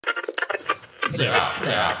Zero.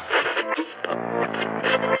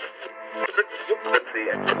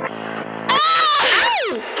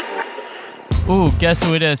 Ooh, guess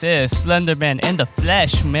who it is? It is Slenderman in the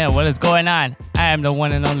flesh. Man, what is going on? I am the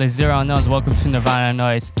one and only Zero Unknowns. Welcome to Nirvana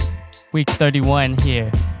Noize. Week 31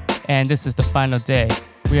 here. And this is the final day.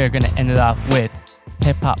 We are going to end it off with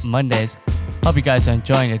Hip Hop Mondays. Hope you guys are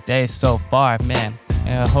enjoying your day so far, man.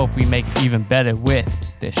 And I hope we make it even better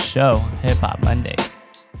with this show, Hip Hop Mondays.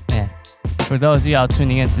 Man, for those of y'all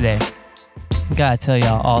tuning in today, gotta tell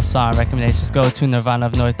y'all all song recommendations. Go to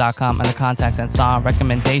nirvanaofnoise.com under contacts and song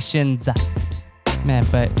recommendations. Man,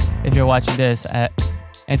 but if you're watching this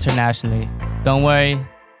internationally, don't worry.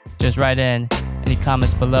 Just write in any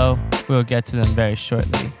comments below. We'll get to them very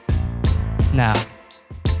shortly. Now,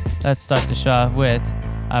 let's start the show off with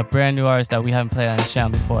a brand new artist that we haven't played on the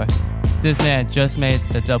channel before. This man just made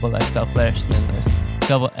the XXL freshman list.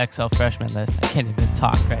 XXL freshman list. I can't even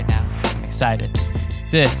talk right now. I'm excited.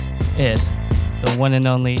 This is the one and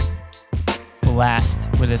only Blxst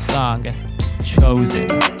with his song Chosen.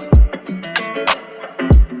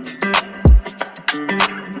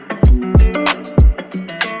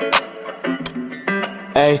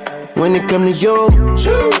 Hey, when it come to you,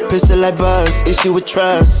 pistol like buzz, issue with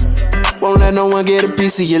trust. Won't let no one get a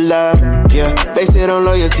piece of your love. Yeah, base it on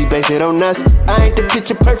loyalty, base it on us. I ain't the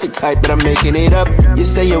picture perfect type, but I'm making it up. You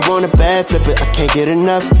say you want a bad flip it, I can't get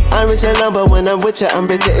enough. I'm rich alone, but when I'm with you, I'm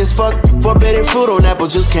bitter as fuck. Forbidden fruit on apple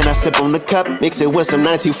juice, can I sip on the cup? Mix it with some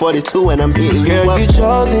 1942 and I'm hitting you up. Girl, you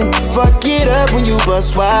chosen, fuck it up when you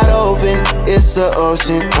bust wide open. It's the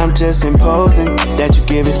ocean, I'm just imposing that you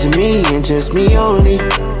give it to me and just me only.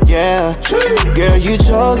 Yeah, girl, you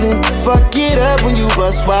chosen, fuck it up when you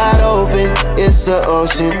bust wide open. It's the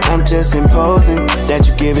ocean, I'm just imposing that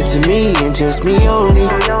you give it to me and just me only.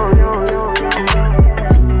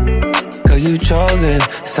 Girl, you chosen,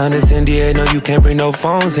 sign this NDA, no you can't bring no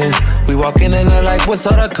phones in. We walk in and they're like, what's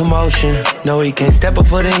all the commotion? No, he can't step a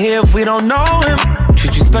foot in here if we don't know him.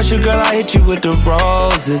 Treat you special, girl, I hit you with the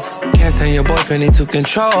roses. Can't stand your boyfriend, he too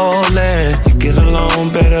controlling. You get along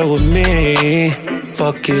better with me.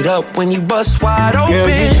 Fuck it up when you bust wide open. Girl,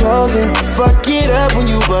 you chosen, fuck it up when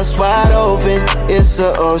you bust wide open. It's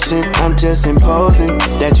the ocean, I'm just imposing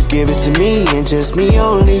that you give it to me and just me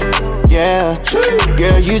only. Yeah,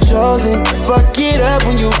 girl, you chosen, fuck it up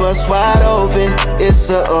when you bust wide open. It's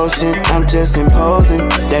the ocean, I'm just imposing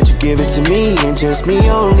that you give it to me and just me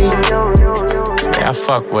only. Yeah, I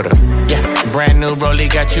fuck with her. Yeah, brand new rollie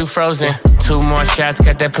got you frozen. 2 more shots,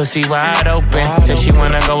 got that pussy wide open. Said she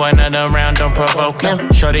wanna go another round, don't provoke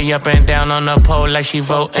him. Shorty up and down on the pole like she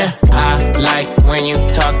voting. I like when you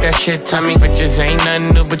talk that shit to me. Bitches ain't nothing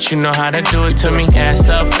new, but you know how to do it to me. Ass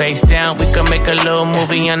up, face down, we can make a little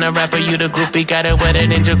movie. On the rapper, you the groupie, got it wetter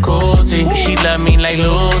than jacuzzi. She love me like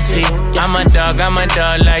Lucy. I'm a dog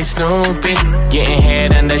like Snoopy. Getting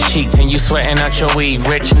head under sheets and you sweating out your weed.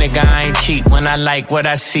 Rich nigga, I ain't cheap when I like what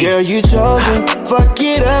I see. Girl, you chosen, fuck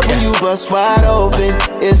it up when you bust wide open.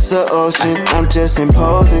 It's the ocean, I'm just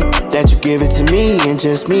imposing that you give it to me and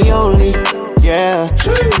just me only. Yeah,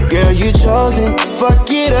 girl, you chosen, fuck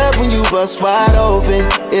it up when you bust wide open.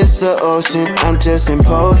 It's the ocean, I'm just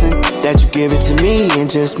imposing that you give it to me and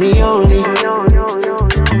just me only.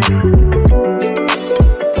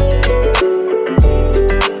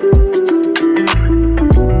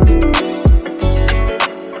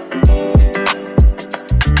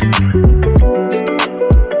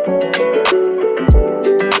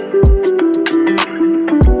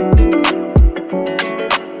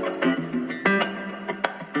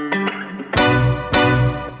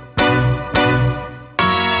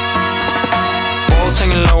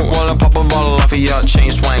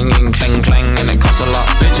 Chain swinging, clang clang, and it costs a lot.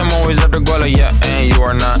 Bitch, I'm always up to D.O.L.L.A, yeah, and you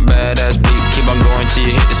are not badass beat. Keep on going till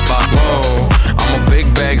you hit the spot. Whoa, I'm a big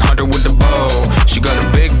bag hunter with the bow. She got a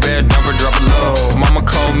big bed, never drop it low. Mama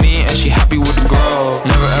called me and she happy with the grow.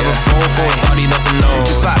 Never ever fall for a party that's a no.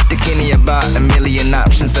 Just pop the Kenny about a million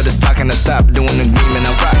options. So the stock and I stop doing the agreement.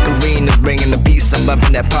 I rock arenas, bringing the peace. I'm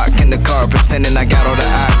bumping that park in the car, pretending I got all the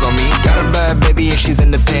eyes on me. Got a bad baby and she's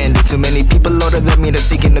independent. Too many people older than me that's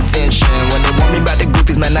seeking attention. When they want me about the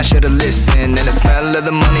goofies, man, I should've listened. And the smell of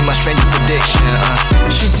the money, my strangest addiction.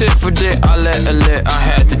 She tit for dick, I let her lit. I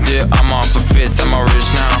had to dip, I'm off for fifth, I'm all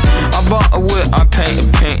rich now. I bought a whip, I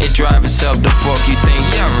paint it drive itself. The fuck you think?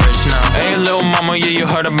 Yeah, I'm rich now. Hey, little mama, yeah, you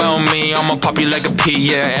heard about me. I'ma pop you like a pea,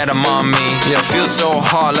 yeah, edamame. Yeah, feel so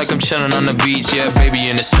hard like I'm chilling on the beach. Yeah, baby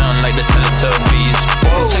in the sun like the Teletubbies.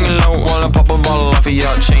 Singing low while I pop a bottle off of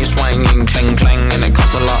your chain swinging, clang clang, and it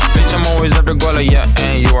costs a lot. Bitch, I'm always up to D.O.L.L.A, yeah,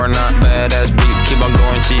 and you are not badass beat. Keep on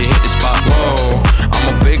going till you hit the spot. Whoa, I'm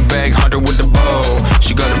a big bag hunter with the bow.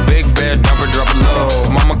 She got a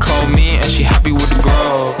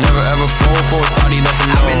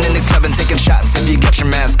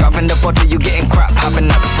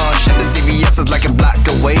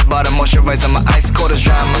boys on my ice cold is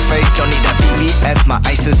dry on my face. Don't need that VVS, my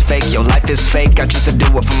ice is fake. Your life is fake, I choose to do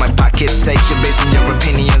it for my pocket's sake. You're basing your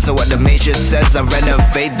opinions on what the major says. I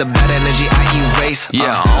renovate the bad energy I erase.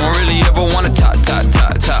 Yeah, I don't really ever wanna top.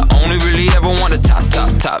 Only really ever wanna top.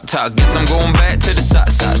 Guess I'm going back to the side.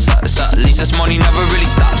 At least this money never really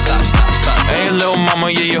stop. Hey, little mama,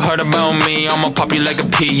 yeah, you heard about me. I'ma pop you like a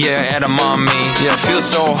pea, yeah, edamame. Yeah, feel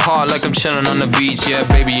so hot like I'm chilling on the beach. Yeah,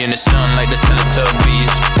 baby in the sun like the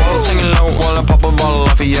Teletubbies. Balls hanging low while I pop a bottle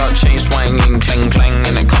off of ya. Chain swinging, clang,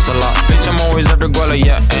 and it costs a lot. Bitch, I'm always after Guala,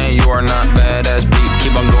 yeah, and you are not badass beep.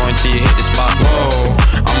 Keep on going till you hit the spot. Whoa,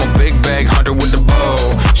 I'm a big bag hunter with the bow.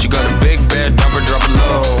 She got a big bed, number drop it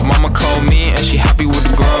low. Mama called me and she happy with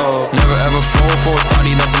the grow. Never ever fall for a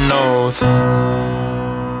thotty, that's an oath.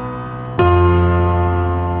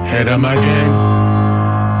 Hit 'em again.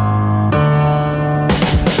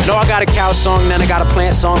 No, I got a cow song, then I got a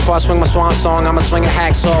plant song. Before I swing my swan song, I'ma swing a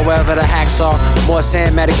hacksaw wherever the hacks are. More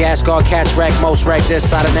sand, Madagascar, catch wreck, most wreck this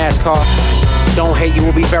side of NASCAR. Don't hate, you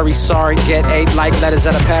will be very sorry. Get 8 like letters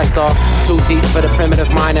at a pastor. Too deep for the primitive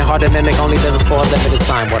mind and hard to mimic. Only living for a limited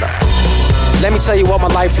time. What up? Let me tell you what my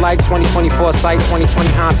life like. 2024 sight, 2020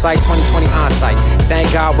 hindsight, 2020 hindsight.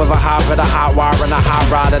 Thank God with a hot wire and a hot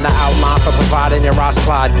rod and an outline for providing your Ross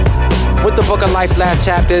Clyde. With the book of life, last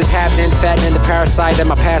chapters happening, fattening the parasite in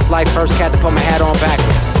my past life. First cat to put my hat on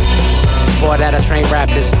backwards. Before that, I trained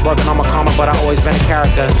Raptors, working on my karma, but I always been a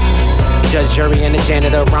character. Judge, jury, and the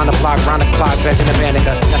janitor, round the clock, vegging the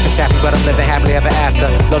Banneker. Nothing's happy, but I'm living happily ever after.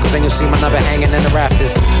 Look up and you'll see my number hanging in the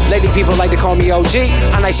rafters. Lately, people like to call me OG.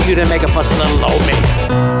 How nice of you to make a fuss a little old me.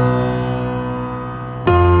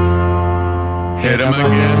 Hit 'em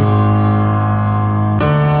again.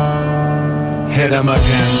 Hit 'em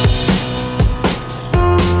again.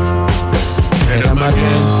 Hit 'em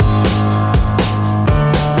again.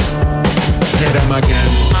 Hit 'em again.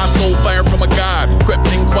 I stole fire from a god, crept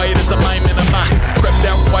in quiet as a mime in a box, crept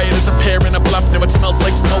out quiet as a pear in a bluff. Now it smells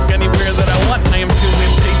like smoke anywhere that I want. I am too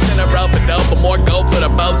impatient to route the dough, but more go for the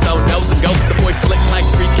bows out nose and ghost. The boy slick like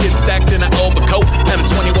 3 kids stacked in an overcoat, and a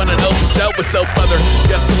 21 and over show with so other.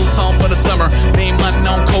 Guess a little song for the summer. Name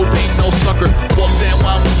unknown, code name no sucker. Walks in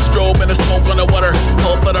while we strobe and the smoke on the water.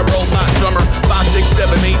 Call for the robot drummer. 5, 6,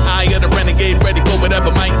 7, 8. Eye of the renegade, ready for whatever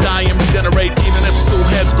might die and regenerate. Even if school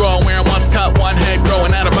heads grow, wearing once cut, one head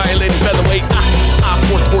growing out of violating featherweight.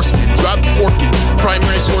 Fourth horseman, drive the forking.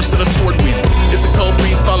 Primary source of the sword wind. It's a cold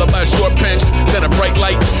breeze followed by a short pinch, then a bright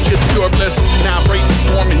light. Shit, pure bliss. Now break the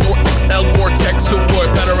storm in your XL vortex. Who wore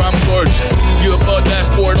it better? I'm gorgeous. You above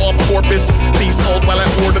dashboard, all porpoise. Please hold while I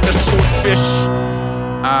order the swordfish.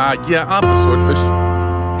 Yeah, I'm the swordfish.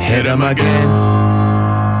 Hit 'em again.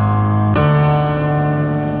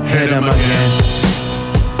 Hit 'em again.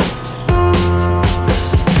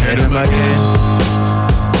 Hit 'em again.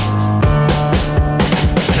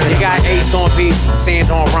 You got Ace on beats,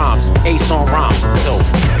 Sand on rhymes, Ace on rhymes, so.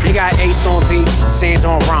 You got Ace on beats, Sand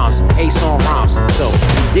on rhymes, Ace on rhymes, so.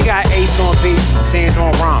 You got Ace on beats, Sand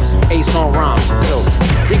on rhymes, Ace on rhymes, so.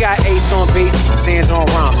 You got Ace on beats, Sand on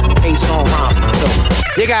rhymes, Ace on rhymes, so.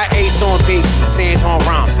 You got Ace on beats, Sand on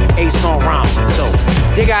rhymes, Ace on rhymes, so.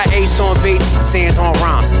 You got Ace on beats, Sand on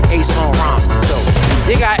rhymes, Ace on rhymes, so.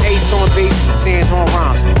 You got Ace on beats, Sand on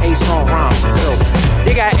rhymes, Ace on rhymes, so.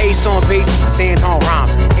 You got Ace on beats, Sand on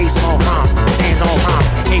rhymes, Ace on rhymes, Sand on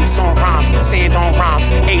rhymes, Ace on rhymes, Sand on rhymes,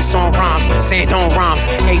 Ace on rhymes, Sand on rhymes,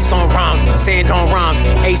 Ace on rhymes, Sand on rhymes,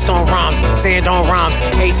 Ace on rhymes, Sand on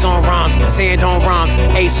rhymes, Ace on rhymes, Sand on rhymes,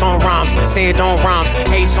 Ace on rhymes, Sand on rhymes,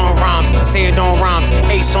 Ace on rhymes, Sand on rhymes,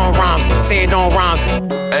 Ace on rhymes, Sand on rhymes.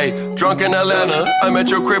 Hey, drunk in Atlanta, I'm at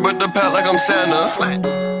your crib with the pat like I'm Santa.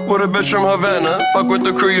 With a bitch from Havana, fuck with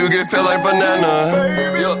the crew, you get peeled like banana.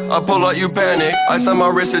 Yeah, I pull out, you panic. Ice on my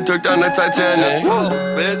wrist, it took down the Titanic.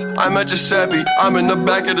 Bitch, I'm at Giuseppe, I'm in the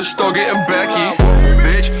back of the store getting backy.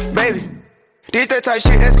 Bitch, Baby, this that type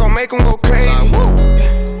shit that's gon' make them go crazy.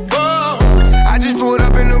 I just pulled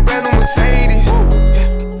up in a brand new Mercedes.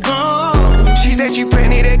 She said she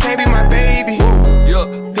pregnant, that can't be my baby.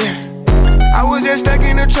 I was just stuck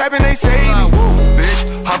in the trap and they saved me.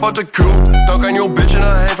 Bitch, hop out the coupe, dunk on your bitch and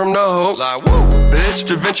I hang from the hoop. Like, woo, bitch,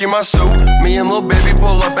 Da Vinci my suit. Me and lil' baby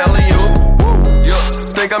pull up alley-oop. Yeah,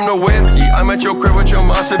 think I'm Nowinski. I'm at your crib with your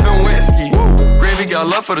mom sippin' whiskey. Gravy got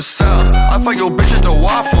love for the South. I fuck your bitch at the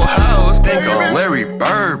Waffle House. Think on Larry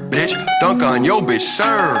Bird, bitch. Dunk on your bitch,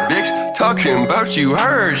 sir, bitch. Talking about you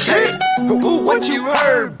heard shit. What you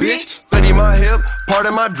heard, bitch? Letty my hip, part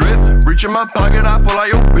of my drip. Reach in my pocket, I pull out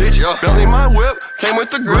your bitch. Belly my whip, came with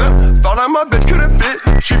the grip. Thought out my bitch couldn't fit.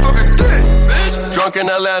 She fucking dick, bitch. Drunk in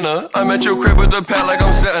Atlanta, I'm at your crib with the pat like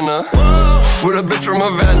I'm Santa. with a bitch from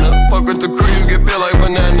Havana. Fuck with the crew, you get bit like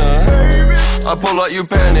banana. I pull out, you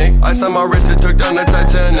panic. Ice on my wrist, it took down the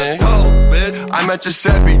Titanic. Oh, bitch, I'm at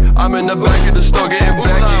Giuseppe. I'm in the back of the store getting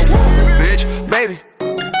backy. Bitch, baby,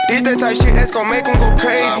 this that type shit that's gon' make them go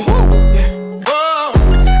crazy.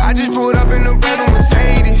 I just pulled up in the brand new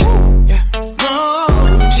Mercedes.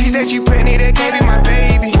 She said she pregnant, that can't be my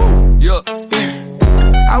baby.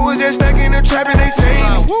 I was just stuck in the trap and they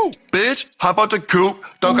saved me. Bitch, hop out the coupe,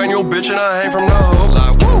 dunk on your bitch and I hang from the hook.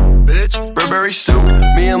 Like, woo, bitch, Burberry suit.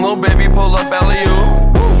 Me and lil' baby pull up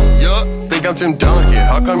alley-oop. Yup, think I'm Tim Duncan.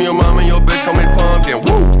 How come your mom and your bitch call me pumpkin?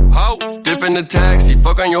 Woo, how? Dip in the taxi,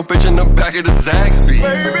 fuck on your bitch in the back of the Zaxby's,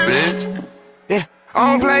 bitch. Yeah,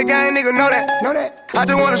 I don't play game, nigga, know that, know that. I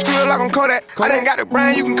just wanna screw it like I'm Kodak. I done got the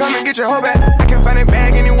brand, you can come and get your hoe back. I can find a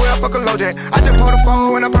bag anywhere, fuck a low jack. I just pull the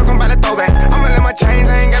phone when I perk, I'm by the throwback. I'ma let my chains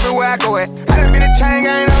hang everywhere I go at. I done been a chain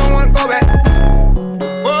gang, I don't wanna go back.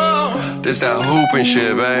 Whoa. This that hooping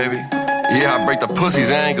shit, baby. Yeah, I break the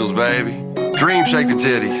pussy's ankles, baby. Dream shake the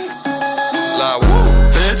titties. Like, woo,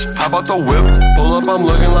 bitch, how about the whip? Pull up, I'm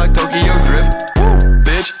looking like Tokyo Drift. Woo,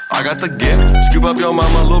 bitch, I got the gift. Scoop up your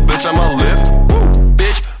mama, little bitch, I'ma lift. Woo,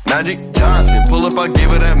 bitch, Magic Johnson. Pull up, I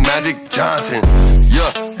give her that Magic Johnson.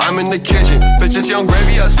 Yeah, I'm in the kitchen. Bitch, it's Young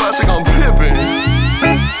Gravy, I spots on Pippin.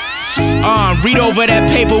 Read over that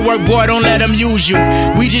paperwork, boy, don't let them use you.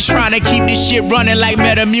 We just tryna keep this shit running like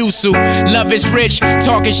Metamucil. Love is rich,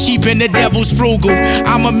 talking sheep and the devil's frugal.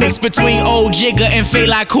 I'm a mix between old Jigga and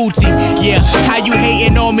Fela Kuti. Yeah, how you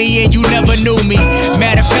hating on me and you never knew me?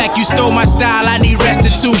 Matter of fact, you stole my style, I need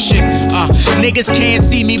restitution. Niggas can't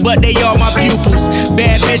see me, but they all my pupils.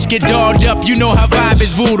 Bad bitch get dolled up, you know her vibe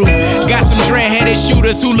is voodoo. Got some dread-headed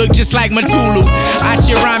shooters who look just like Matulu. Out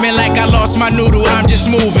here rhyming like I lost my noodle, I'm just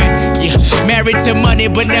moving. Yeah, married to money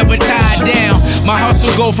but never tied down. My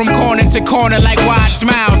hustle go from corner to corner like wide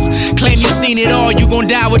smiles. Claim you seen it all, you gon'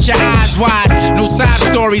 die with your eyes wide. No side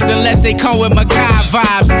stories unless they come with Mackay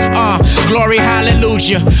vibes. Glory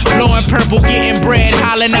hallelujah. Blowing purple, getting bread,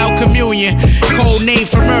 hollering out communion. Code name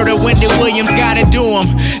for murder, Wendy Williams gotta do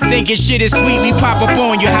 'em. Thinking shit is sweet, we pop up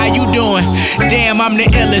on you, how you doing? Damn, I'm the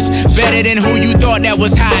illest, better than who you thought that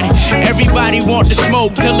was hot. Everybody want the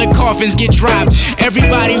smoke till the coffins get dropped.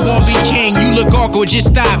 Everybody won't be king, you look awkward, just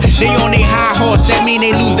stop. They on their high horse, that mean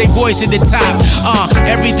they lose their voice at the top.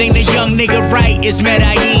 Everything the young nigga write is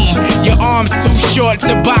Medellin. Your arms too short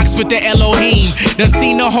to box with the Elohim. Done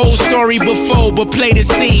seen the whole story before, but play the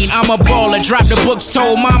scene. I'm a baller, drop the books,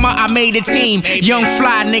 told mama I made a team. Young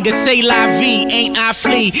fly nigga, say la vie, ain't I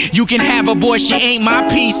flee. You can have a boy, she ain't my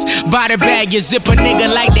piece. By the bag, you zip a nigga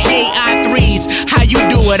like the AI3s. How you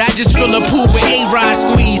do it? I just fill a pool with A-Rod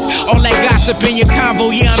squeeze. All that gossip in your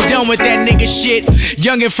convo, yeah, I'm done with that nigga shit.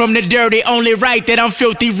 Youngin' from the dirty, only right that I'm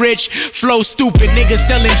filthy rich. Flow stupid, niggas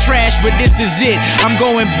selling trash, but this is it. I'm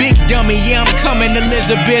going big dummy, yeah, I'm coming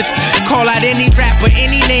Elizabeth. Call out any rapper,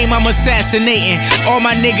 any name, I'm assassinating. All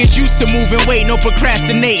my niggas used to moving weight, no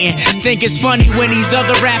procrastinating. Think it's funny when these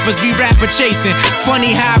other rappers be rapper chasing.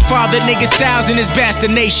 Funny how I father niggas styles in this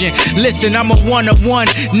bastard nation. Listen, I'm a one-of-one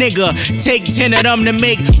nigga. Take 10 of them to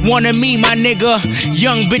make one of me, my nigga.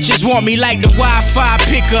 Young bitches want me like the Wi-Fi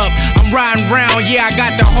pickup. I'm riding round, yeah, I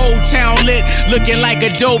got the whole town lit. Looking like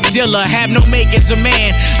a dope dealer, have no makings a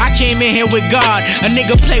man. I came in here with God. A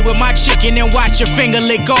nigga play with my chicken and watch your finger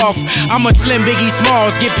lick off. I'm a Slim Biggie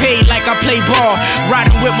Smalls, get paid like I play ball.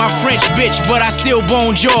 Riding with my French bitch, but I still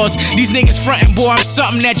bone jaws. These niggas frontin', boy, I'm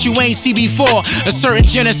something that you ain't see before. A certain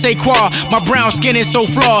je ne sais quoi, my brown skin is so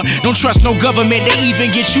flawed. Don't trust no government, they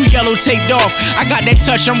even get you yellow taped off. I got that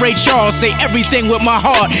touch, I'm Ray Charles, say everything with my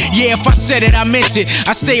heart. Yeah, if I said it, I meant it.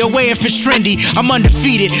 I stay away if it's trendy, I'm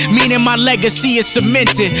undefeated, meaning my legacy is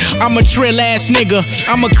cemented. I'm a drill ass nigga,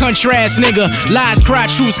 I'm a country ass nigga. Lies cry,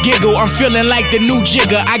 truths giggle, I'm feeling like the new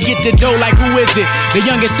Jigga. I get the dough like who is it? The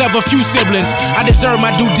youngest of a few siblings. I deserve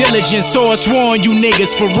my due diligence, so I swore on you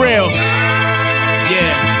niggas for real.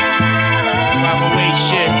 Yeah, 508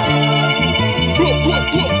 shit.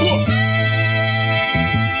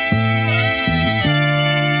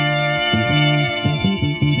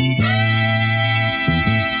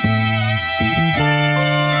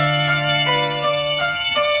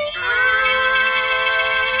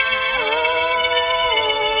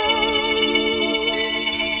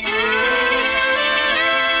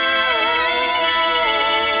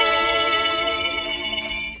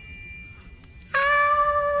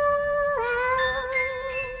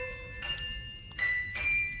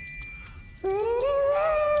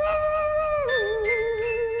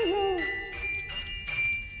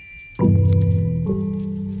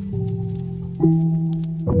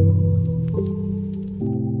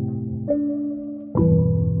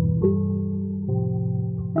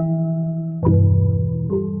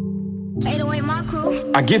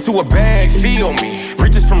 I get to a bag, feel me.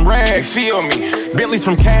 Riches from rags, feel me. Bentleys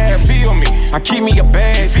from cab, feel me. I keep me a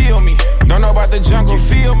bag, feel me. Don't know about the jungle,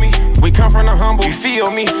 feel me. We come from the humble,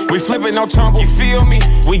 feel me. We flip it, no tumble, feel me.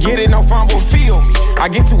 We get it, no fumble, feel me. I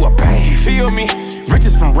get to a bag, feel me.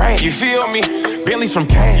 Riches from rags, you feel me. Bentleys from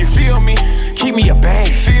cab, you feel me. Keep me a bag,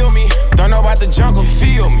 feel me. Don't know about the jungle,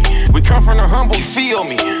 feel me. We come from the humble, feel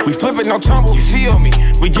me. We flip it, no tumble, feel me.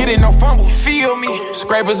 We get it, no fumble, feel me.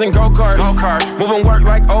 Scrapers and go-kart, moving work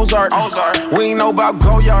like Ozark. We ain't know about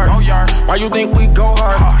Go-Yard. Why you think we go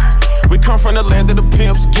hard? We come from the land of the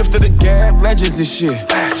pimps, gift of the gab, legends and shit.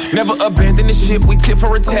 Never abandon the ship, we tip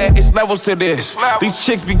for a tag, it's levels to this. These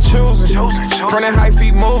chicks be choosing, running high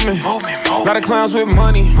feet movement. Lot of clowns with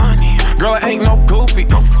money, girl, I ain't no goofy.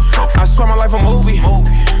 I swear my life a movie,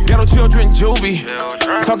 ghetto children juvie.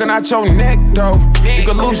 Talking out your neck though, you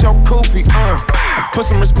could lose your koofy. Put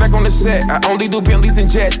some respect on the set, I only do Bentleys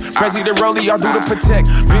and jets. President Rollie, y'all do to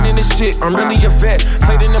protect. Been in this shit, I'm really a vet.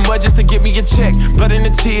 Played in the mud just to get me a check. Blood in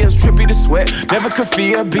the tears, drippy the sweat. Never could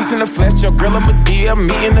fear, beast in the flesh. Your girl a Medea,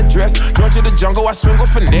 me in the dress. Georgia the jungle, I swing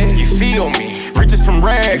with finesse. You feel me? Riches from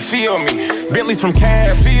rags, feel me. Bentleys from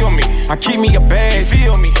cab, feel me. I keep me a bag,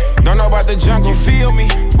 feel me. Don't know about the jungle, feel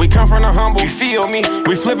me. We come from the humble, feel me.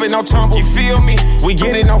 We flip it, no tumble, feel me. We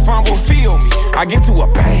get it, no fumble, feel me. I get to a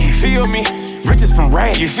bag, feel me. Riches from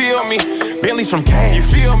rags, you feel me. Bentleys from cab, you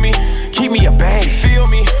feel me. Keep me a bag, feel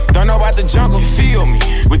me. Don't know about the jungle, feel me.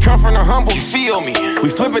 We come from the humble, feel me. We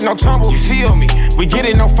flip it, no tumble, feel me. We get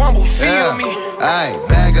it, no fumble, feel me. Ayy,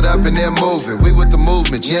 bag it up and then move it. We with the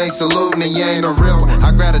movement, you ain't saluting and you ain't a real one. I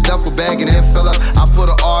grab a duffel bag and then fill up. I put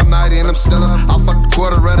her all night and I'm still up. I fuck the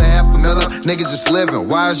quarter of the $500,000. Niggas just living.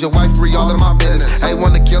 Why is your wife free? All in my business. Ain't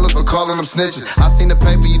one to kill us for calling them snitches. I seen the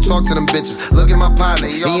paper, you talk to them bitches. Look at my partner,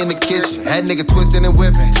 he in the kitchen. Had nigga twisting and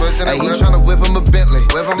whipping. Ayy, he tryna whip him a Bentley.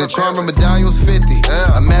 The charmer medallion was 50.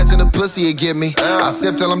 Imagine the pussy it give me. I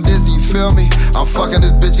sip till I'm dizzy, you feel me? I'm fucking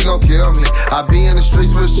this bitch, he gon' kill me. I be in the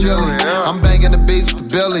streets with his chili. I'm banging the beats with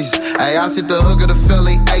the billies. Ayy, I sit the hook of the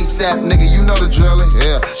Philly. Aesop, nigga, you know the drilling.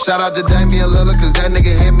 Yeah. Shout out to Damian Lillard, cause that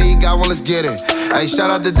nigga hit me, he got one, let's get it. Ayy, shout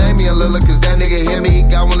out to Damian Lillard, cause that nigga hit me, he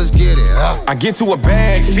got one, let's get it. I get to a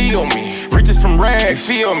bag, feel me. Riches from rags,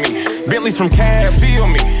 feel me. Bentleys from cab, feel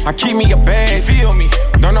me. I keep me a bag, feel me.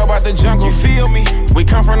 Don't know about the jungle, feel me. We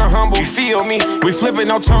come from the humble, feel me. We flip it,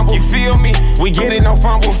 no tumble, feel me. We get it, no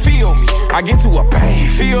fumble, feel me. I get to a bag,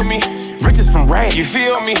 feel me. Riches from rags, you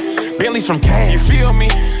feel me. Bentleys from cab, you feel me.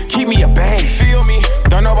 Keep me a bag, feel me.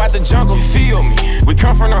 Don't know about the jungle, feel me. We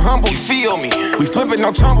come from the humble, feel me. We flip it,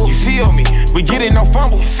 no tumble, feel me. We get it, no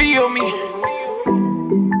fumble, feel me.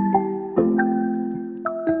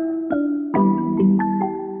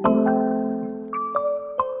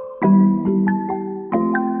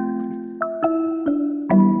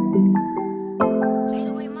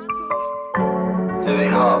 Nearly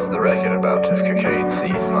half the record amount of cocaine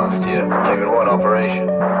seized last year came in one operation,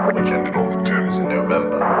 which ended all the terms in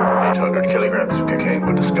November. 800 kilograms of cocaine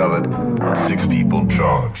were discovered and 6 people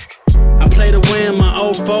charged. I play to win, my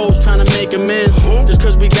old foes trying to make amends. Just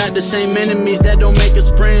cause we got the same enemies, that don't make us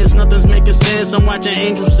friends. Nothing's making sense, I'm watching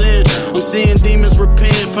angels sin. I'm seeing demons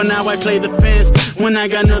repent, for now I play the fence. When I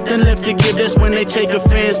got nothing left to give, that's when they take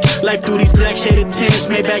offense. Life through these black shaded tints,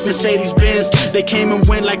 Maybach Mercedes Benz. They came and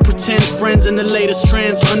went like pretend friends in the latest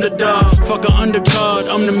trends. Underdog, fuck a undercard,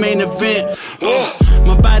 I'm the main event.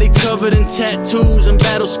 My body covered in tattoos and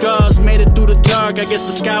battle scars. Made it through the dark, I guess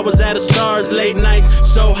the sky was out of stars. Late nights,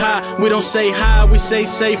 so high, we don't say hi, we say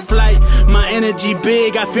safe flight. My energy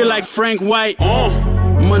big, I feel like Frank White.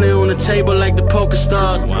 Money on the table like the poker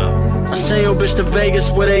stars. I send your bitch to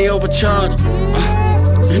Vegas where they overcharge.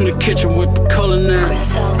 In the kitchen with the culinary.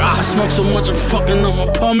 I smoke so much I'm fucking up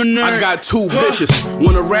my pulmonary. I got 2 bitches,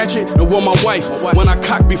 one a ratchet and one my wife. When I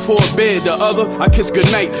cock before bed, the other I kiss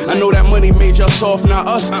goodnight. I know that money made y'all soft, not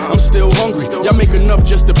us. I'm still hungry. Y'all make enough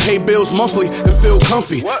just to pay bills monthly and feel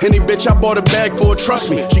comfy. Any bitch I bought a bag for, trust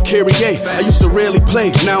me, she carry A. I used to rarely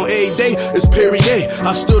play, now every day is Perrier.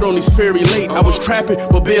 I stood on these ferry late. I was trapping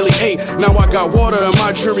but barely ate. Now I got water in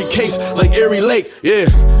my jury case like Erie Lake. Yeah,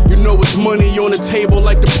 you know it's money on the table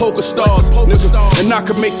like the poker stars, nigga. And I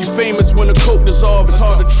could make you famous when the coke dissolve. It's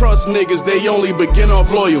hard to trust niggas, they only begin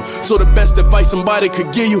off loyal. So the best advice somebody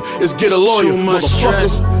could give you is get a lawyer,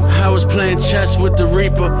 motherfucker. I was playing chess with the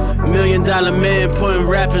Reaper. $1 million man putting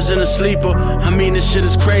rappers in a sleeper. I mean, this shit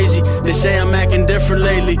is crazy. They say I'm acting different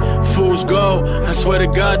lately. Fools go. I swear to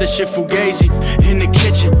God, this shit fugazi. In the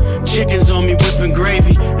kitchen, chickens on me whipping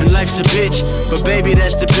gravy. And life's a bitch, but baby,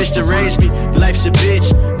 that's the bitch that raised me. Life's a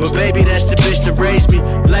bitch, but baby, that's the bitch that raised me.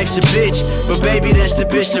 Life's a bitch, but baby, that's the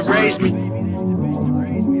bitch that raised me.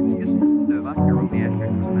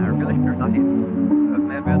 Want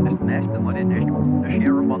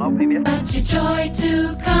your joy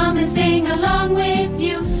to come and sing along with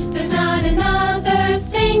you. There's not another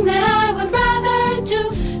thing that I would rather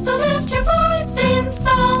do. So lift your voice in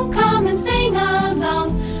song, come and sing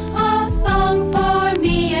along. A song for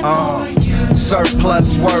me and for you.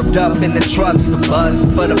 Sirplus swerved up in the trucks, the bus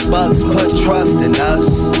for the bucks, put trust in us.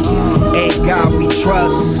 Ain't God we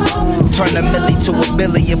trust. Turn a milli to a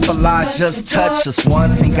billy if Allah just touch us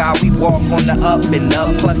once. And God we walk on the up and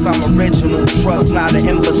up. Plus I'm original, trust not an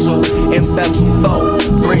imbecile. Embezzle foe,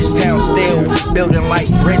 bridge down still. Building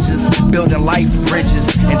life bridges, building life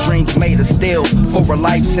bridges. And dreams made of steel. For a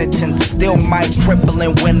life sentence, still might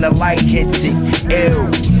crippling when the light hits it. Ew.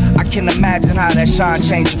 I can imagine how that shine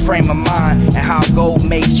changed the frame of mind. And how gold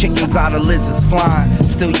made chickens out of lizards flying.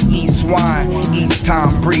 Still you eat swine. Each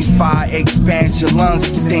time breathe fire, expand your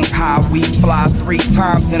lungs to think how we fly 3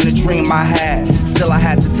 times in a dream I had. Still I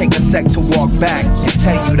had to take a sec to walk back and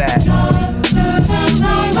tell you that.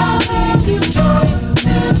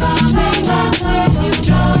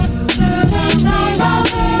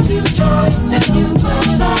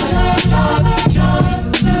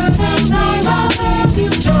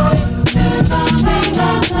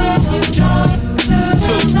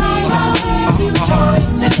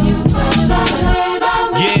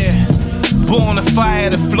 Yeah, born a fire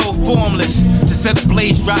to flow formless, to set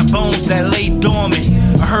ablaze dry bones that lay dormant.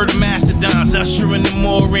 I heard the mastodons ushering them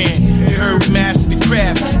more in. You heard we mastered the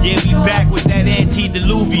craft. Yeah, we back with that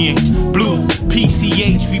antediluvian blue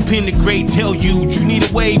PCH. We pin the great tell you need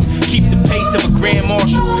a wave. Keep the pace of a grand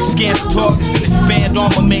marshal. Scan the targets and expand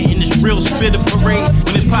armament in this real spitter parade.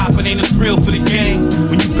 When it pop, it ain't a thrill for the gang.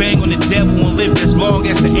 When you bang on the devil and live as long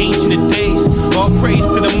as the ancient of days. All praise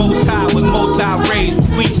to the Most High with multi-rays.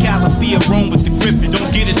 Queen Calafia roam with the griffin.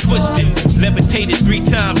 Don't get it twisted. Levitated 3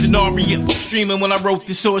 times in Aria. Streaming when I wrote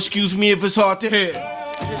this, so excuse me if it's hard to hear.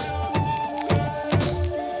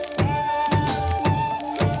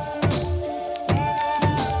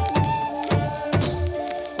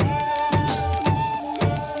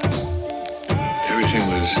 Everything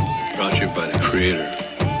was brought to you by the Creator,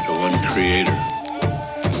 the one Creator.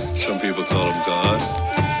 Some people call him God,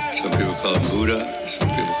 some people call him Buddha, some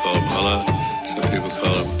people call him Allah, some people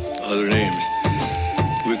call him other names.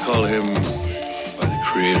 We call him by the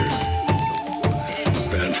Creator,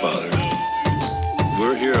 Grandfather.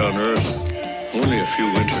 We're here on Earth only a few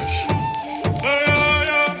winters.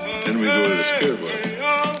 Then we go to the spirit world.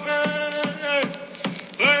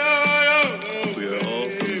 We are all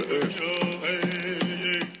from the earth.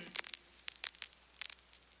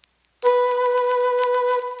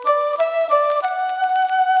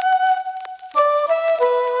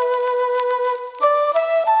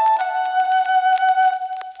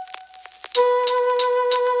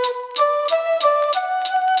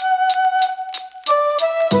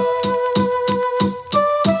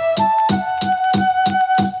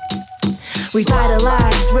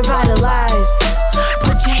 Revitalize, revitalize.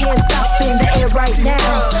 Put your hands up in the air right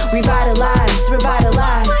now. Revitalize,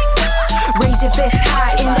 revitalize. Raise your fist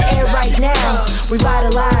high in the air right now.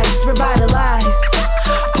 Revitalize, revitalize.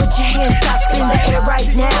 Put your hands up in the air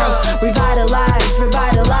right now. Revitalize,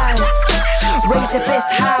 revitalize. Raise your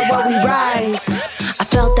fist high while we rise. I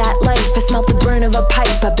felt that life, I smelt the burn of a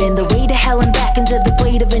pipe. I've been the way to hell and back into the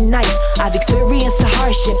blade of a knife. I've experienced the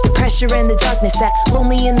hardship, the pressure and the darkness. Sat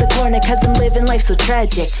lonely in the corner cause I'm living life so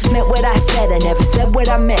tragic. Meant what I said, I never said what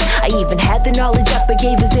I meant. I even had the knowledge up but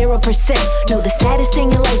gave it 0%. No, the saddest thing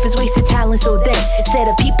in life is wasted talent. So then, instead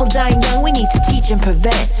of people dying young, we need to teach and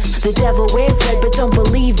prevent. The devil wears red but don't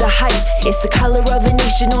believe the hype. It's the color of a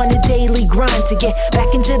nation on a daily grind. To get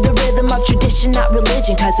back into the rhythm of tradition, not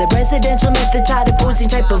religion. Cause a residential method taught a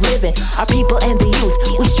type of living. Our people and the youth,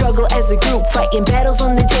 we struggle as a group, fighting battles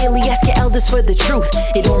on the daily. Ask your elders for the truth.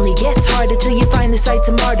 It only gets harder till you find the sites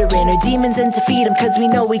of martyring our demons and defeat them, cause we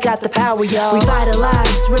know we got the power, y'all.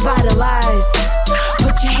 Revitalize, revitalize.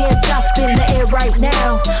 Put your hands up in the air right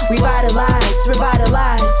now. Revitalize,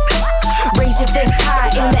 revitalize. Raise your fist high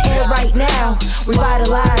in the air right now.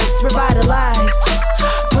 Revitalize, revitalize.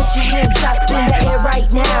 Put your hands up in the air right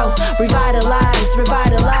now. Revitalize,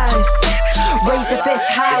 revitalize. Raise your fist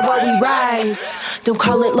high while we rise. Don't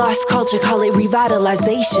call it lost culture, call it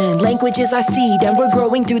revitalization. Language is our seed and we're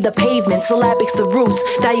growing through the pavement. Syllabics the roots,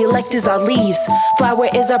 dialect is our leaves. Flower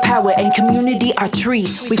is our power and community our tree.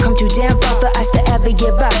 We've come too damn far for us to ever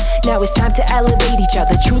give up. Now it's time to elevate each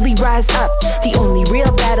other, truly rise up. The only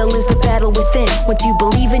real battle is the battle within. Once you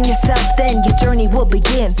believe in yourself, then your journey will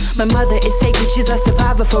begin. My mother is sacred, she's a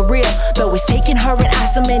survivor for real. Though it's taken her and I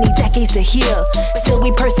so many decades to heal, still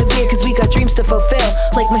we persevere cause we got dreams to fulfill.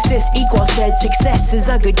 Like my sis Equal said, success is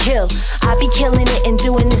a good kill. I be killing it and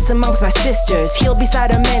doing this amongst my sisters. Heal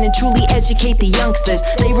beside our men and truly educate the youngsters.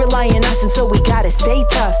 They rely on us and so we gotta stay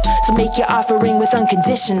tough. So make your offering with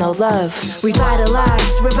unconditional love.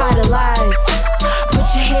 Revitalize, revitalize. Put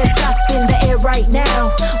your hands up in the air right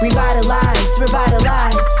now. Revitalize,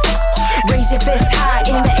 revitalize. Raise your fist high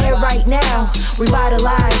in the air right now.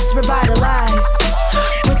 Revitalize, revitalize.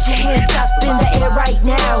 Put your hands up in the air right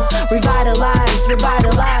now. Revitalize,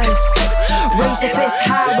 revitalize. Raise your fist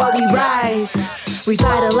high while we rise.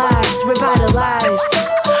 Revitalize, revitalize.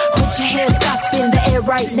 Put your hands up in the air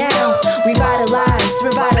right now. Revitalize,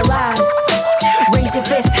 revitalize. Raise your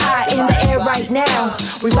fist high in the air right now.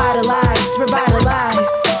 Revitalize,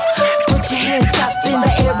 revitalize. Put your hands up in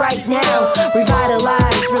the air right now.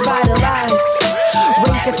 Revitalize, revitalize.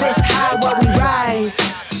 Raise your fist high while we rise.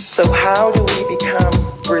 So how do we become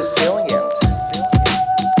resilient?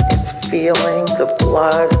 It's feeling the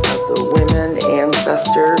blood of the women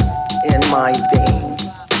ancestors in my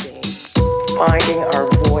veins. Finding our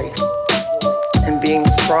voice and being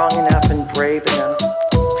strong enough and brave enough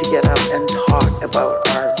to get up and talk about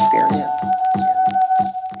our experience.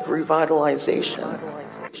 Revitalization.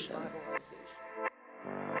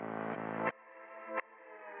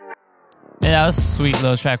 Yeah, that was a sweet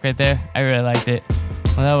little track right there. I really liked it.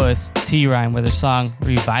 Well, that was T-Rhyme with her song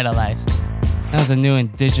Revitalize. That was a new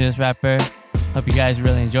indigenous rapper. Hope you guys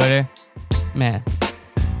really enjoyed her. Man,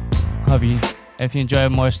 if you enjoy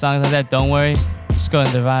more songs like that, don't worry. Just go to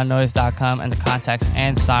NirvanaNoise.com and the contacts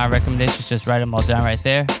and song recommendations. Just write them all down right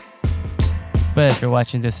there. But if you're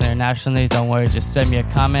watching this internationally, don't worry. Just send me a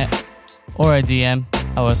comment or a DM.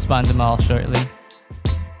 I will respond to them all shortly.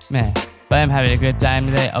 Man, but I'm having a good time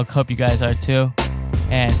today. I hope you guys are too.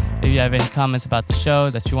 And if you have any comments about the show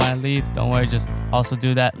that you want to leave, don't worry. Just also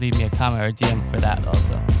do that. Leave me a comment or a DM for that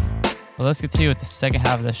also. But let's continue with the second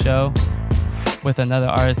half of the show with another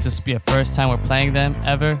artist. This will be the first time we're playing them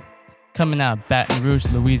ever. Coming out of Baton Rouge,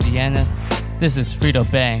 Louisiana, this is Fredo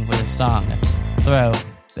Bang with a song, Throw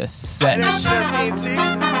the Set. Hey, that shit on TNT.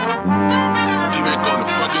 D-Mac on the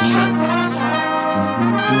fucking track.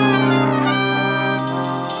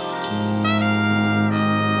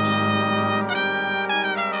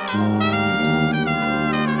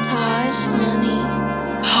 Taj Money.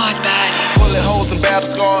 Hard body. Bullet holes and battle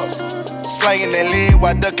scars. Slanging that lead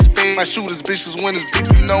while ducking fed. My shooters, bitches, winners,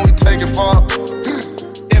 bitch, you know we take it far.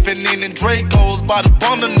 Infinite and Drake goes by the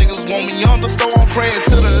bundle, niggas want me under, so I'm praying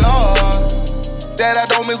to the Lord that I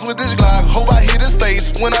don't miss with this Glock. Hope I hit his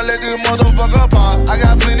face when I let this motherfucker pop. I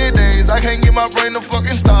got plenty of days, I can't get my brain to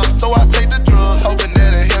fucking stop, so I take the drug, hoping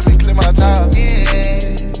that it help me clear my top. Yeah.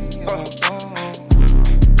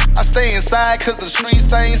 I stay inside cause the streets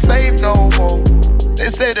ain't safe no more. They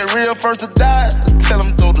say the real first to die. Tell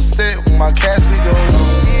them throw the set when my casket go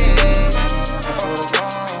low. Yeah. That's what it's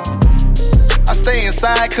on. I stay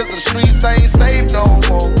inside cause the streets ain't safe no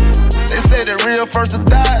more. They say the real first to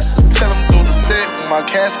die. Tell them through the set when my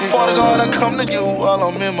casket go. For the God I come to you while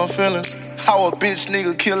I'm in my feelings. How a bitch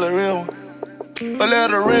nigga kill a real one, but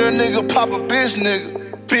let a real nigga pop a bitch nigga.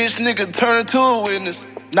 Bitch nigga turn into a witness.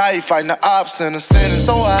 Now you fighting the ops and the sentence.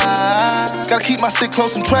 So I gotta keep my stick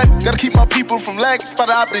close and track. Gotta keep my people from lagging. Spot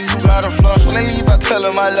a op, then you gotta flush. When they leave, I tell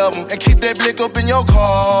them I love them. And keep that blick up in your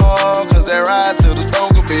car, cause that ride to the store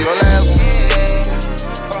could be your last one.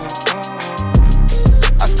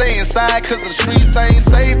 I stay inside cause the streets ain't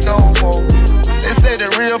safe no more. They say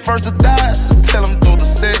the real first to die. Tell them throw the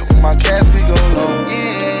set when my casket go low.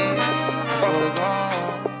 Yeah, that's what it goes.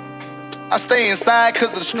 I stay inside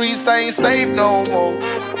cause the streets ain't safe no more.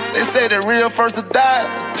 They say the real first to die.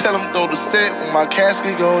 Tell them throw the set when my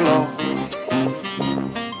casket go low.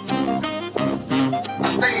 I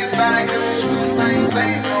stay inside cause the streets ain't safe no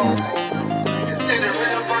more. They say the real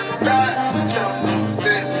first to die. Tell them throw the set when my casket go low.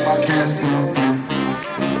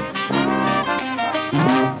 I stay inside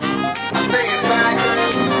cause the streets ain't safe no more.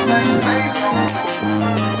 They say the real first to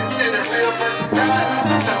die. Tell them throw the set when my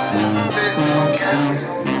casket go low.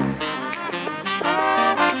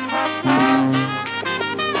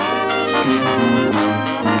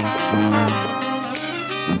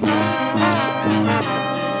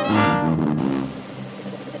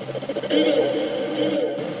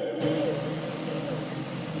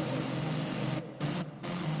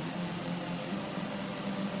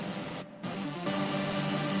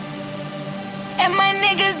 And my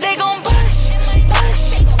niggas, they gon' bust,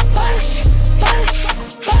 bust, bust,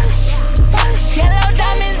 bust, bust, bust. Yellow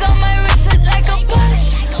diamonds on my wrist look like a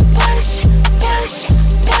bust, bust, bust.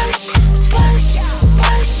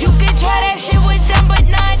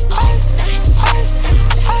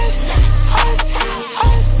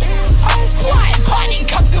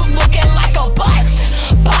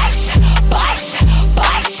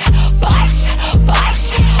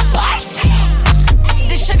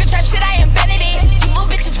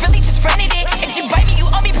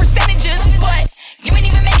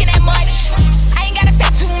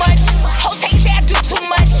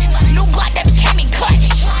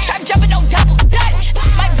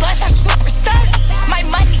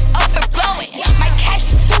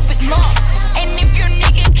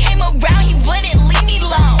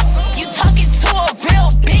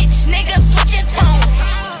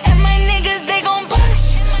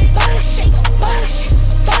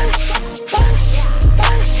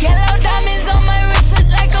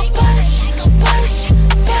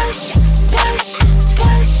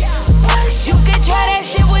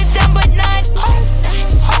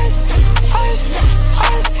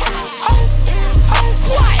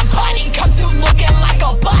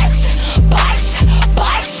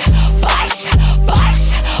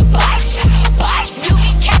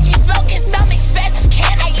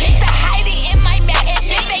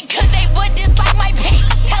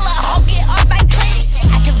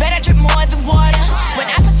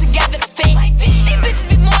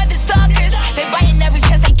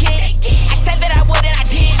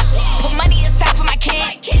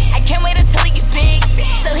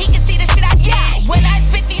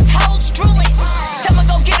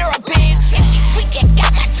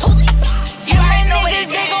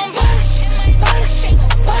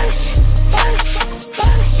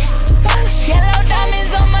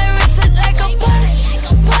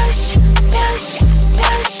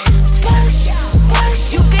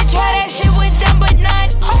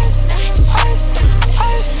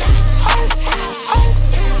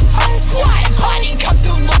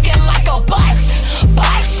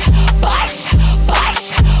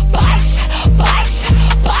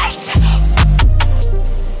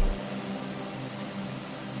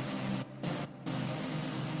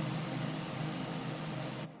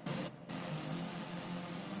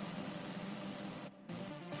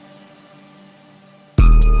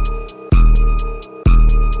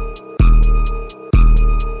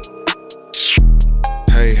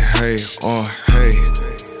 hey,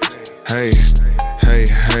 hey, hey, hey,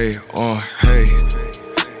 hey,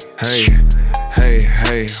 hey, hey,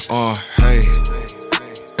 hey,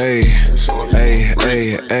 hey, hey,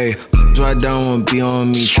 hey, hey. Right down won't be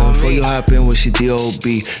on me. Tell before you hop in, wish you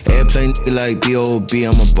D.O.B. Airplane like B.O.B.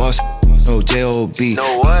 I'm a boss, no J.O.B.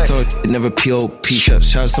 Talk never P.O.P. Shout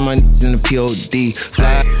to my in the P.O.D.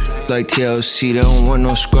 Fly like TLC. They don't want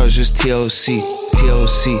no scrubs, just TLC.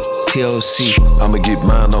 TLC, TLC. I'ma get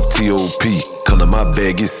mine off T.O.P. Come to my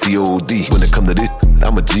bag, it's C.O.D. When it come to this,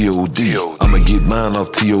 I'm a G.O.D. I'ma get mine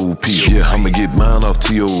off T.O.P. Yeah, I'ma get mine off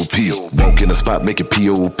T.O.P. Walk in the spot, make it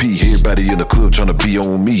P.O.P. Everybody in the club tryna be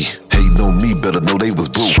on me. Hating on me, better know they was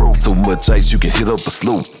broke. So much ice, you can hit up a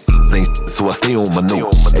slope. So I stay on my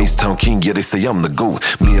note. H-Town King, yeah, they say I'm the GOAT.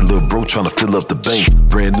 Me and Lil Bro tryna fill up the bank.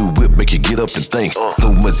 Brand new whip, make you get up and think.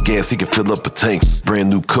 So much gas, he can fill up a tank. Brand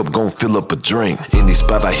new cup, gon' fill up a drink. Any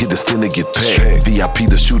spot I hit, it's finna get packed. VIP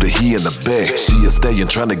the shooter, he in the back. She a stallion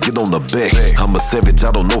tryna get on the back. I'm a savage,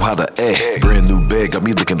 I don't know how to act. Brand new bag, got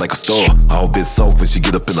me looking like a star. All bit soft when she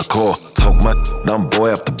get up in the car. Talk my I'm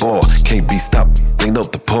boy after ball. Can't be stopped, ain't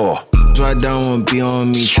up the paw. Right down won't be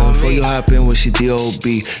on me. Tell before you hop in, wish you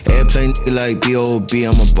D.O.B. Airplane like B.O.B.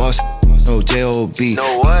 I'm a boss, no J.O.B.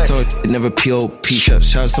 Talk never P.O.P. Shout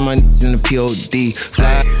to my in the P.O.D.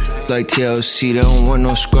 Fly like TLC. They don't want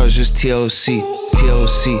no scrubs, just TLC.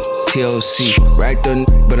 TLC, TLC. Racked the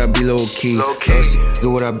but I be low key. Lost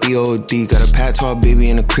good what I B.O.D. Got a patois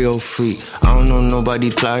baby and a Creole freak. I don't know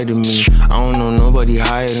nobody flyer than me. I don't know nobody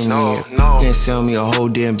higher than me. Can't sell me a whole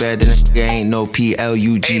damn bad, then that ain't no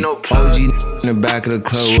P.L.U.G. OG in the back of the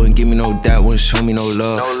club wouldn't give me no that, wouldn't show me no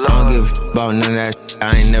love. I don't give a about none of that shit.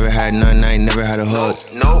 I ain't never had none, I ain't never had a hug.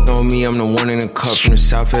 Know me, I'm the one in the cup from the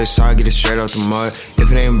southwest, so I get it straight out the mud.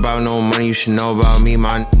 If it ain't about no money, you should know about me,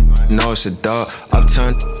 my know it's a dog.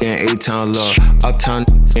 Uptown and A-Town love. Uptown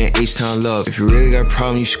and H-Town love. If you really got a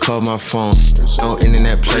problem, you should call my phone. No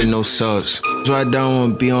internet play, no subs. Right down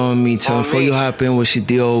won't be on me. Tell before you hop in, wish you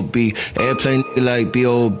D.O.B. Airplane like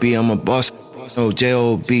B.O.B. I'm a boss, no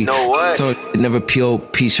J.O.B. Talk never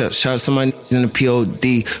P.O.P. Shout to my in the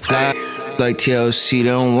P.O.D. Fly like TLC. They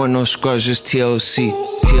don't want no scrubs, just TLC.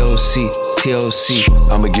 TLC,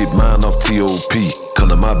 TLC. I'ma get mine off T.O.P. Come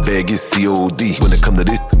to my bag, it's C.O.D. When it come to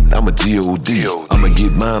this, I'm a G.O.D. I'ma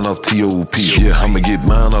get mine off T.O.P. Yeah, I'ma get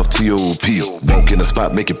mine off T.O.P. Walk in the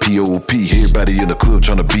spot, make it P.O.P. Everybody in the club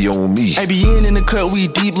tryna be on me. ABN in the cut, we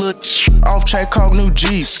deep, look. Off track, call new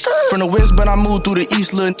Jeeps. From the west, but I moved through the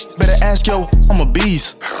east, look. Better ask yo, I'm a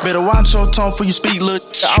beast. Better watch your tone before you speak, look.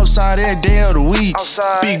 Outside every day of the week.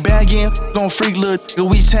 Big bag in, gon' freak, look.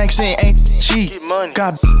 We taxing, ain't cheap.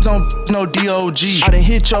 Got on no D.O.G. I done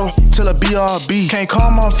hit yo till a BRB. Can't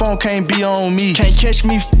call my phone, can't be on me. Can't catch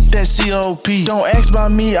me, that C.O.P. Don't ask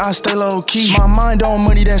about me, I stay low key. My mind on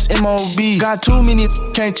money, that's M.O.B. Got too many,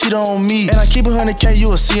 can't cheat on me. And I keep 100K,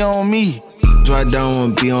 you'll see on me. Right down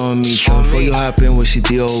won't be on me. Tell before you hop in, wish you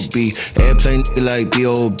D.O.B. Airplane like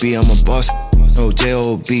B.O.B. I'm a boss, no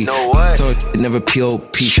J.O.B. Talk never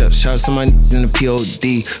P.O.P. Shout to my in the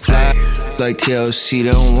P.O.D. Fly like TLC.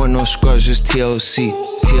 They don't want no scrubs, just TLC.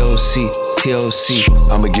 TLC, TLC.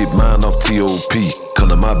 I'ma get mine off T.O.P. Come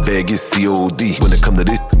to my bag, it's C.O.D. When it come to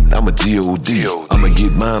this, I'm a G.O.D. I'ma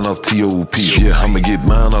get mine off T.O.P. Yeah, I'ma get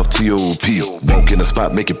mine off T.O.P. Walk in the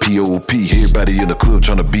spot, make it P.O.P. Everybody in the club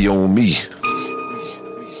tryna be on me.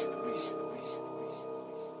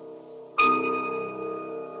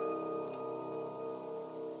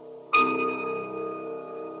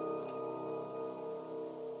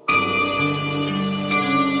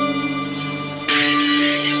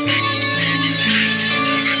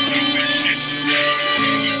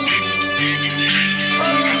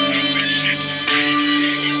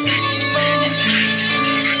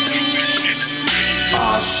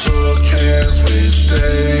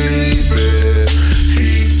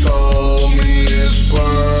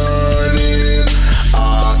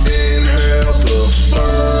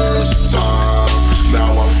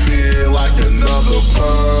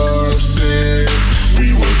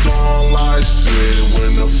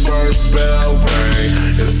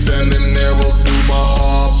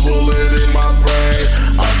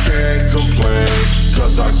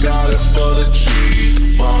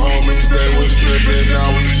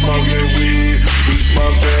 Now we smoking weed, we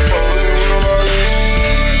smoking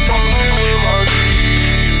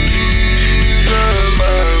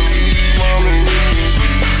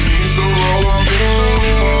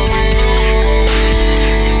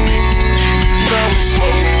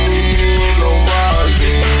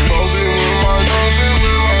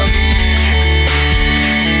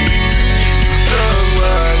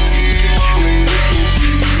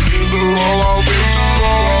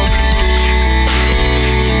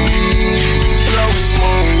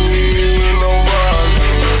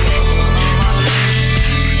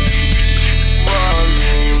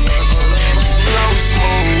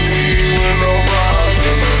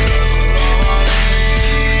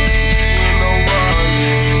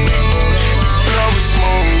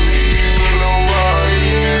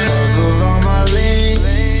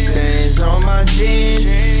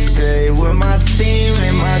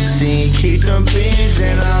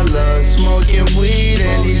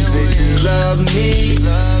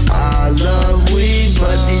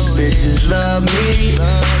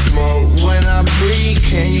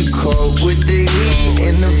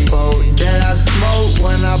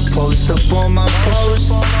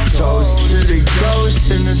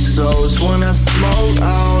dose when I smoke.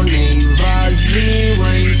 I don't need Visine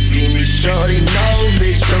when you see me, shorty. No,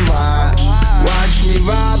 bitch, I'm high. Watch me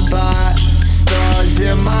ride by, stars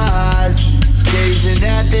in my eyes, gazing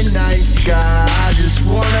at the night sky. I just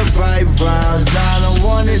wanna write rhymes, I don't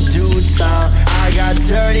wanna do time. I got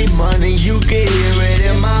dirty money, you can hear it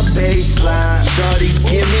in my bassline. Shorty,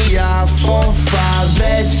 give me iPhone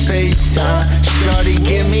 5S FaceTime. Shorty,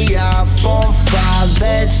 give me iPhone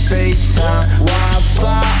 5S FaceTime.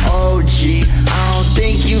 Wi-Fi OG, I don't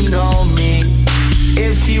think you know me.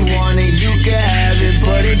 If you want it, you can have it,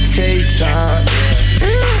 but it takes time.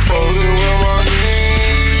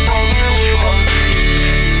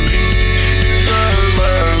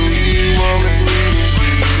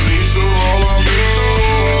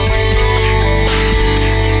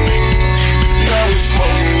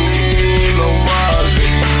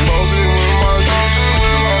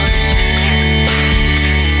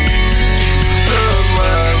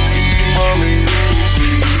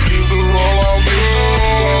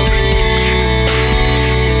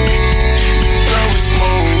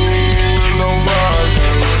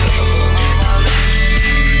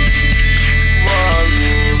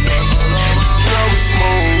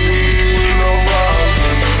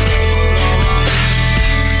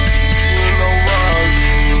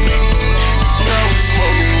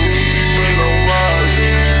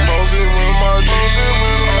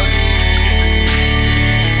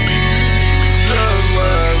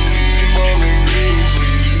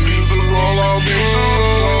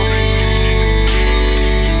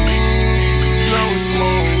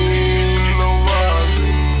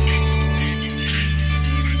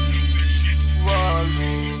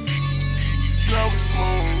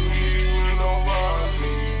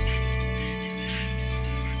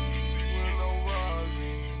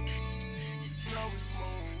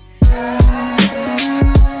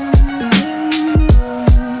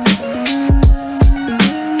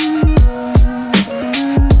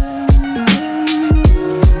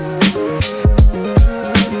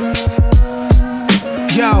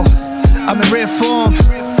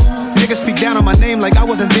 Like I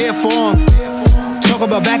wasn't there for him. Talk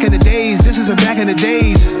about back in the days, this isn't back in the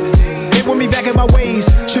days. Hit with me back in my ways,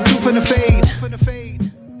 chip through from the fade.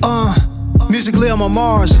 Musically I'm on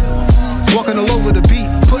Mars, walking all over the beat,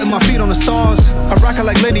 putting my feet on the stars. I rock it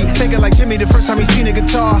like Lenny, thinking like Jimmy the first time he seen a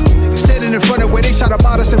guitar. Standing in front of where they shot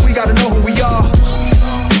about us and we gotta know who we are.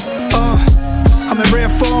 I'm in rare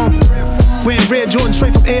form, wearing red Jordan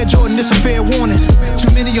straight from Air Jordan, this a fair warning.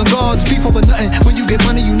 Too many young guards, beef over nothing. When you get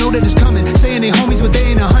money, you know that it's coming. Saying they homies, but they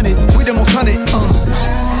ain't 100. We the most 100.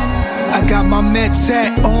 I got my Mets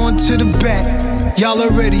hat on to the back. Y'all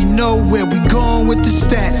already know where we going with the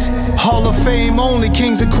stats. Hall of Fame only,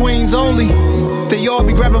 kings and queens only. They all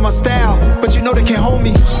be grabbing my style, but you know they can't hold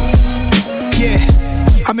me. Yeah,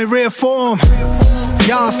 I'm in rare form.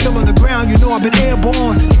 Y'all still on the ground, you know I've been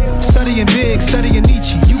airborne. Studying big, studying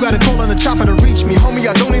Nietzsche. You gotta call on the chopper to reach me. Homie,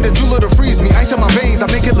 I don't need a jeweler to freeze me. Ice on my veins, I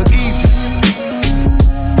make it look easy.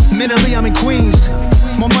 Mentally, I'm in Queens.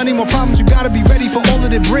 More money, more problems, you gotta be ready for all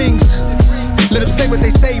that it brings. Let them say what they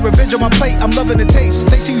say, revenge on my plate, I'm loving the taste.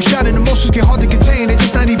 They see you shouting, emotions get hard to contain. They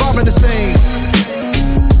just not evolving the same.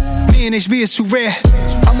 Me and HB is too rare.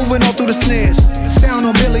 I'm moving all through the snares. Sound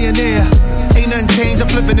on billionaire. Ain't nothing changed, I'm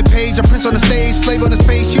flipping the page. A prince on the stage, slave on his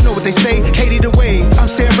face. You know what they say, Katie the wave. I'm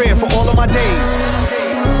staying rare for all of my days.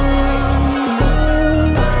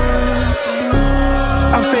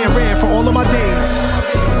 I'm staying rare for all of my days.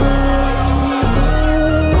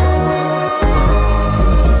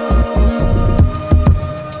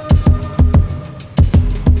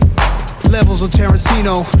 Levels of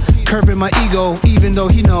Tarantino, curbing my ego, even though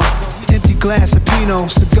he know. Empty glass of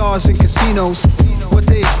Pinot, cigars in casinos. What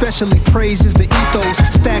they especially praise is the ethos.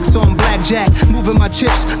 Stacks on blackjack, moving my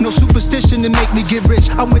chips. No superstition to make me get rich.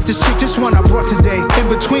 I'm with this chick, this one I brought today. In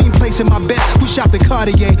between placing my bet, we shopped at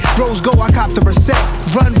Cartier. Rose Go, I copped the Reset.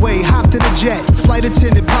 Runway, hopped in a jet. Flight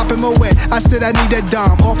attendant, popping my wet. I said I need that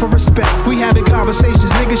dime, offer respect. We having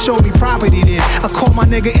conversations, niggas showed me property there. I called my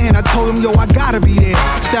nigga in, I told him, yo, I gotta be there.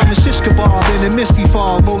 Salmon shish kebab in a misty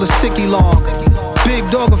fog, roll a sticky log. Big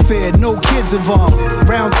dog affair, no kids involved.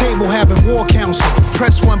 Round table having war council.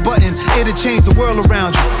 Press one button, it'll change the world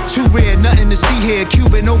around you. Too rare, nothing to see here.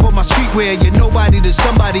 Cuban over my streetwear. You're nobody till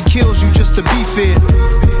somebody kills you just to be fair.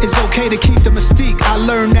 It's okay to keep the mystique. I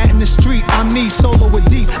learned that in the street. I'm me, solo with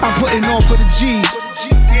deep. I'm putting on for the G's.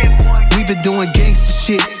 We've been doing gangsta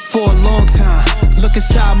shit for a long time. Look Look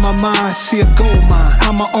inside my mind, see a gold mine.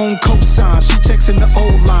 I'm my own cosign, she texting the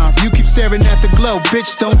old line. You keep staring at the glow,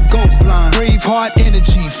 bitch, don't go blind. Brave heart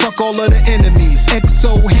energy, fuck all of the enemies.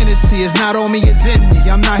 XO Hennessy is not on me, it's in me.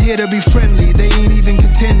 I'm not here to be friendly, they ain't even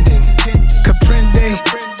contending. Comprende?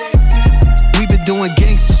 We've been doing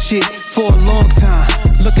gangsta shit for a long time.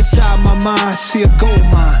 Look inside my mind, see a gold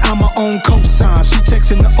mine. I'm my own cosign, she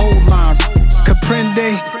texting the old line.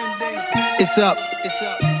 Comprende? It's up.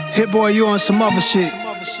 Hit boy, you on some other shit.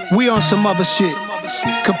 We on some other shit.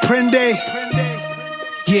 Comprende?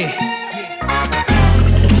 Yeah.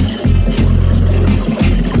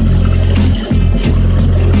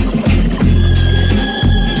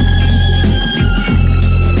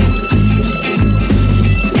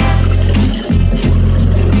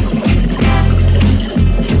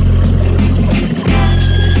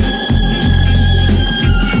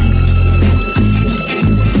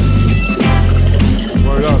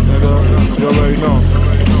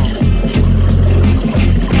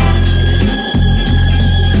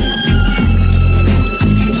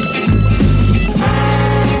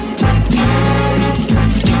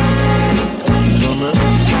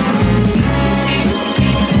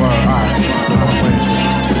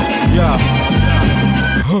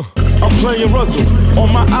 Playing Russell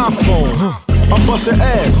on my iPhone. I'm busting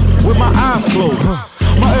ass with my eyes closed.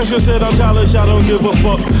 My ex just said I'm childish, I don't give a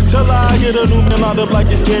fuck. Till I get a new man lined up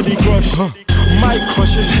like it's Candy Crush. Might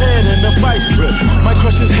crush his head in a vice grip. Might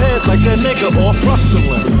crush his head like that nigga off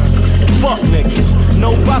rustling. Fuck niggas,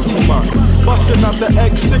 no Batiman. Bustin' out the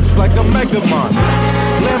X6 like a Megamon.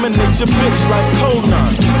 Laminate your bitch like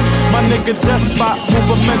Conan. My nigga Despot move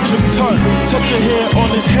a metric ton. Touch your hair on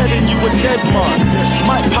his head and you a dead man.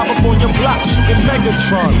 Might pop up on your block shooting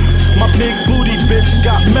Megatron. My big booty bitch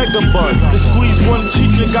got mega bun. To squeeze one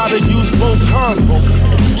cheek you gotta use both hands.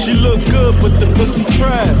 She look good but the pussy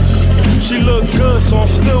trash. She look good so I'm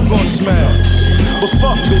still gon' smash. But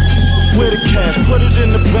fuck bitches, where the cash? Put it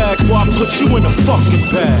in the bag before I put you in a fucking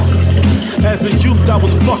bag. As a youth I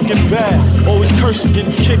was fucking bad. Always cursing,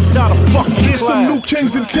 getting kicked out of fucking There's class. some new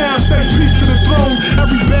kings in town, say peace to the throne.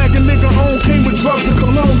 Every bag a nigga own came with drugs and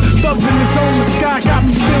cologne. Thugs in the zone, the sky got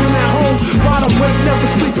me feeling at home. Wide awake, never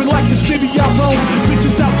sleeping like the city I roam.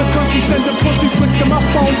 Bitches out the country, sending pussy flicks to my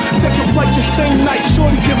phone. Take a flight the same night,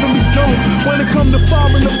 shorty giving me dome. When it come to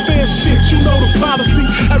foreign affairs shit, you know the policy.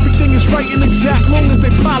 Everything is right and exact, long as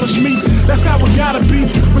they polish me. That's how it gotta be,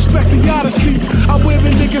 respect the odyssey. I'm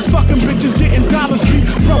wearing niggas, fucking bitches, getting dollars beat.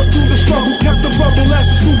 Broke through the struggle, kept the rubble as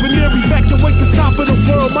a souvenir. Evacuate the top of the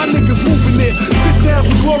world, my niggas moving there. Sit down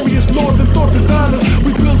for glorious lords and thought designers.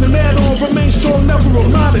 We build an add-on, remain strong, never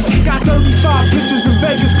modest. Got 35 bitches in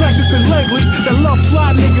Vegas practicing legless. That love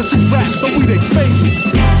fly niggas who rap, so we they favorites.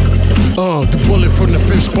 The bullet from the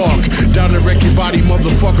fifth spark. Down the wreck your body,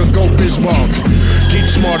 motherfucker, go Bismarck. Get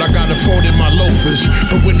smart, I got a fold in my loafers.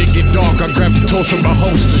 But when it get dark, I grab the toast from my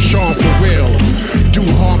host, Sean for real. Do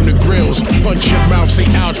harm to grills, punch your mouth, say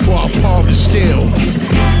ouch for a palm to steal.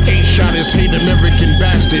 Eight shotters hate American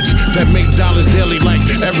bastards that make dollars daily like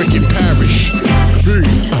Eric and Parrish.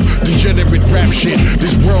 Degenerate rap shit.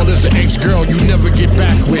 This world is an ex-girl you never get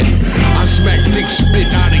back with. I smack dick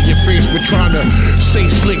spit out of your face for trying to say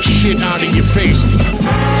slick shit out of your face.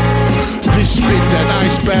 This spit that I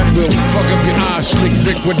spat will fuck up your eyes, slick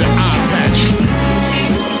Rick with the eye patch.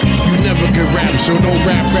 You never could rap, so don't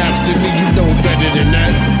rap after me, you know better than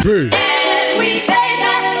that. We may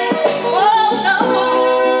not, oh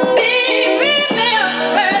no, be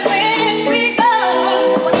remembered when we go.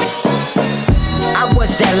 I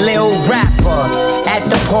was that little rapper at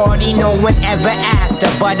the party no one ever asked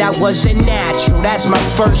her, but I was a natural, that's my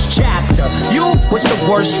first chapter. You was the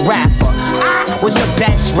worst rapper, I was the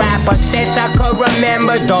best rapper since I could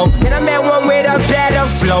remember though. Then I met one with a better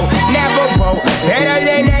flow, never wrote better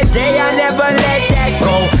than that day, I never let that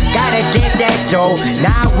go. Gotta get that dough,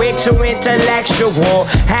 now we're too intellectual.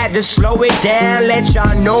 Had to slow it down, let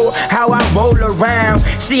y'all know how I roll around.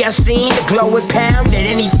 See, I seen the glow it pound, and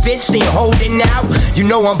any fist ain't holding out. You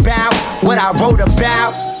know I'm about what I wrote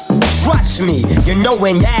about. Trust me, you're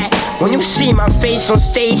knowing that. When you see my face on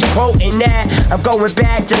stage quoting that, I'm going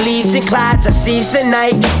back to Lice and Clyde's. I seize the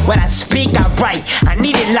night. When I speak, I write. I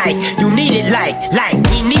need it like, you need it like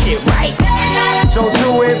we need it, right? So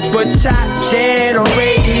do it for top 10 on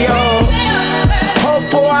radio. Hope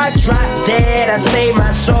before I drop dead, I save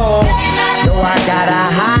my soul. Know I got a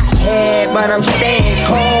hot head, but I'm staying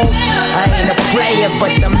cold. I ain't a player,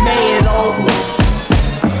 but the man old.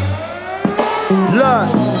 Look,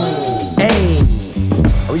 hey.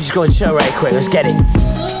 We just gonna chill right quick, let's get it.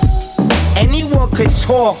 Anyone could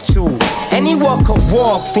talk to, anyone could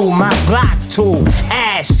walk through my block too.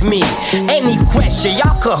 Ass ask me any question,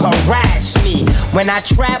 y'all could harass me. When I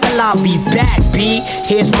travel, I'll be back, B.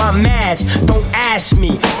 Here's my mask, don't ask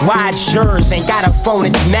me why it's yours, ain't got a phone,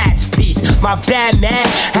 it's Matt's piece. My bad, man,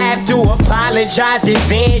 have to apologize,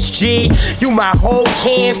 advance, G. You my whole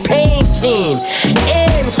campaign team,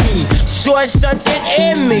 MG. Saw something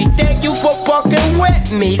in me, thank you for fucking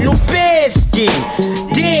with me, Lubinsky.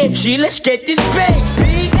 Damn, G, let's get this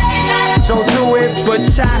baby. Don't do it for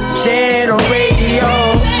top 10 on radio.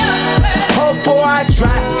 Hope before I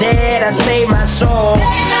drop dead, I save my soul.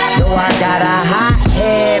 Know I got a hot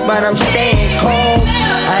head, but I'm staying cold.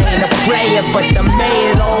 I ain't a player, but the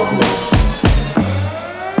Melo.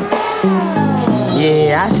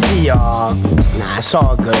 Yeah, I see y'all. Nah, it's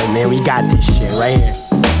all good, man. We got this shit right here.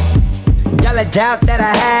 Y'all a doubt that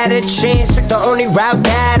I had a chance. Took the only route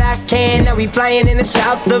that I can. Now we flying in the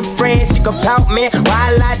south of France. You can pout, man,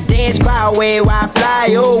 while I dance. Cry away while I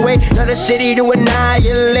fly away. Another city to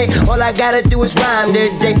annihilate. All I gotta do is rhyme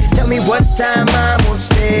today. Tell me what time I'm on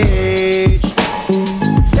stage.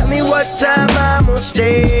 Tell me what time I'm on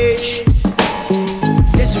stage.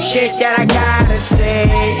 There's some shit that I gotta say.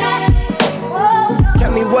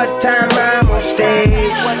 Tell me what time I'm on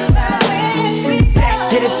stage.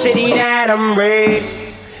 To the city that I'm raised.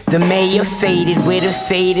 The mayor faded with a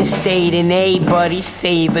faded state in everybody's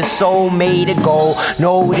favor. Soul made a goal.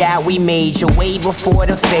 Know that we made your way before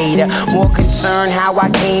the fader. More concerned how I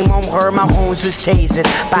came home, heard my homes was tasered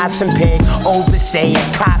by some pig, overseer,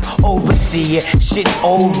 cop, overseer. Shit's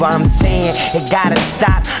over, I'm saying it gotta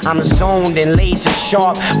stop. I'm zoned and laser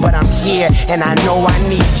sharp, but I'm here and I know I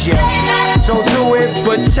need you. So do it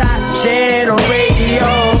for top 10 on radio.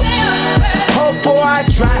 Before I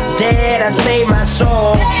drop dead, I save my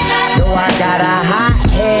soul. Know I got a hot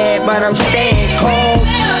head, but I'm staying cold.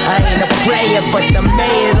 I ain't a player, but the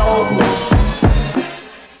Melo.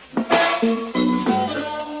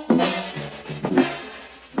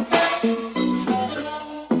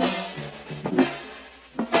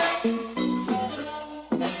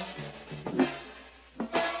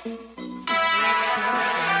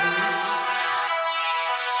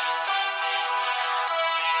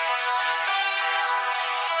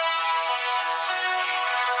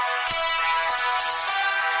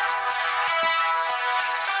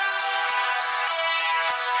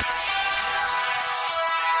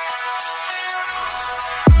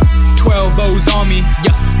 Those on me,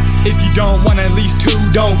 yeah. If you don't want at least two,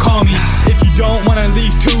 don't call me. If you don't want at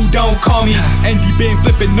least two, don't call me. Endy been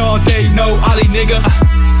flipping all day, no Ollie nigga.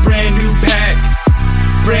 Brand new pack,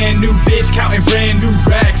 brand new bitch, counting brand new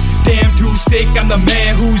racks. Damn too sick, I'm the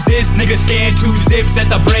man who's this. Nigga scan 2 zips, that's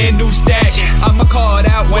a brand new stack. I'ma call it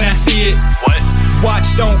out when I see it. What?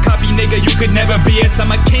 Watch, don't copy, nigga, you could never be us. I'm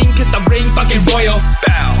a king, kiss the ring, fucking royal.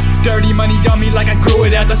 Bow. Dirty money on me like I grew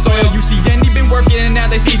it out the soil. You see Endy been working and now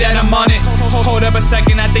they see that I'm on it. Hold up a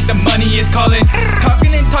second, I think the money is calling.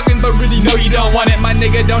 Talking and talking, but really no, you don't want it. My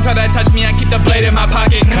nigga, don't try to touch me, I keep the blade in my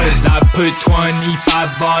pocket. Cause I put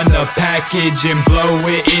 25 on the package and blow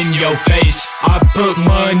it in your face. I put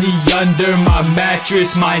money under my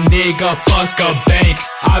mattress, my nigga, fuck a bank.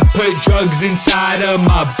 I put drugs inside of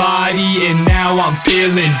my body and now I'm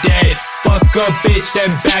feeling dead. Fuck a bitch,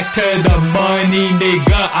 then back to the money,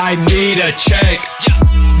 nigga, I need a check.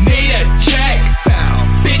 Need a check.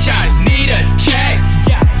 Bitch, I need a check.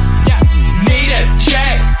 Need a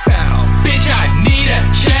check. Bitch, I need a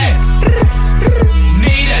check.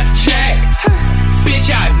 Need a check. Bitch,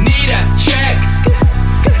 I need a check.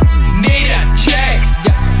 Need a check.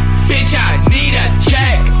 Bitch, I need a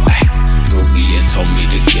check. Ruby told me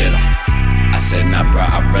to get him. I said, nah, bro,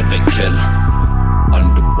 I'd rather kill him.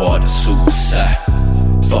 Underwater suicide.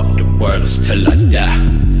 Fuck the world till I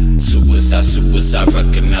die. Suicide, suicide,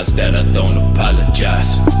 recognize that I don't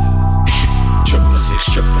apologize.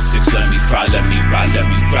 666, let me fry, let me ride, let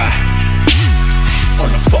me ride. On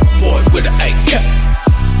a fuck boy with an AK.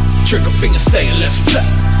 Trigger finger saying let's play.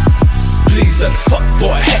 Please let the fuck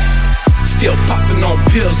boy hate. Still popping on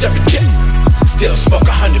pills every day. Still smoke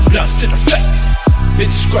 100 blunts to the face.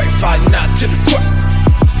 Bitches great, fighting out to the court.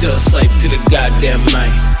 Still a slave to the goddamn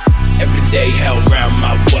man. Every day hell round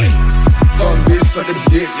my way. Fuck bitch, suck a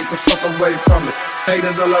dick, get the fuck away from it.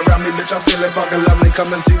 Haters all around me, bitch, I'm feeling fucking lovely. Come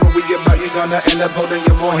and see what we about, you gonna end up holding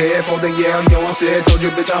your own head. Folding, yeah, on your own set. Told you,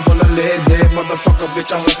 bitch, I'm full of lead. Dead motherfucker, bitch,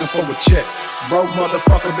 I'm looking for a check. Broke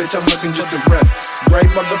motherfucker, bitch, I'm looking just to rest. Great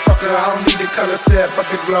motherfucker, I don't need the color set.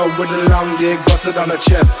 Fucking glow with a long dick, busted on the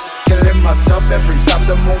chest. Killing myself every time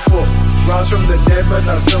the moon full. Rise from the dead, but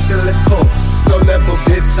I'm still feeling full. Slow level,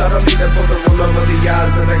 bitch, I don't need to put the roll over the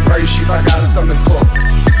eyes of that gray sheep. I got a stomach full.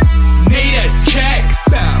 Need a check,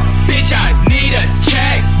 bitch, I need a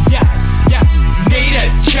check. Need need a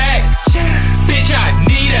check. Bitch, I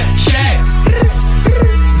need a check.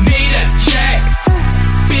 Need a check.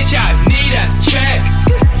 Bitch, I need a check.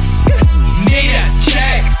 Need a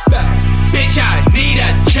check. Bitch, I need a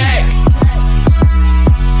check.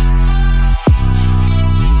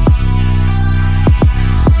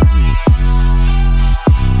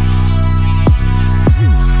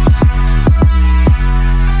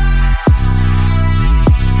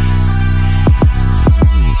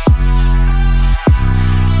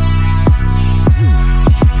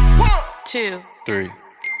 Two, three.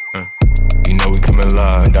 You know we coming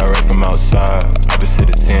live, direct from outside. Opposite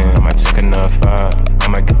of 10, I might check enough 5. I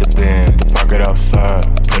might get the Benz, the park it outside.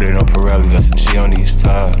 Put it on Pirelli, that's a G on these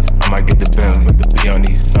ties. I might get the Bentley, the B on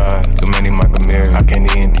these sides. Too many Michael Mirror, I can't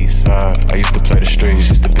eat these sides. I used to play the streets,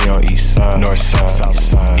 used to be on east side. North side, south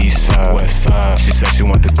side, east side, west side. She said she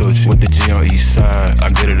want the Gucci with the G on east side. I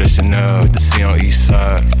get her the Chanel with the C on east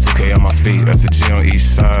side. 2K on my feet, that's a G on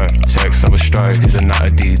east side. Checks up with stripes, these are not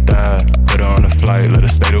Adidas. Put her on a flight, let her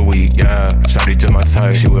stay the week, yeah. Shawty just my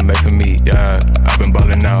type, she would make for me, yeah. I've been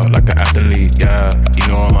ballin' out like an athlete, yeah. You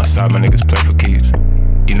know on my side, my niggas play for keeps.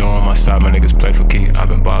 You know on my side, my niggas play for keeps. I've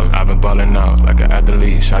been ballin' out like an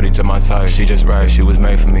athlete. Shawty just my type, she just right, she was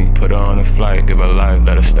made for me. Put her on a flight, give her life,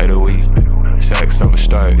 let her stay the week. Checks over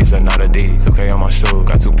stripe, these are not a D. 2K on my shoes,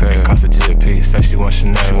 got 2 pairs, cost a GP. Said she want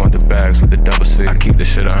Chanel, she want the bags with the double C. I keep the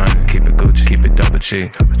shit 100, keep it Gucci, keep it double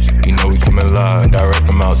cheap. You know we coming live, direct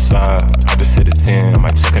from outside. Opposite of 10, I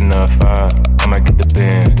might check enough 5. I might get the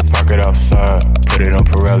Benz, the park it outside. Put it on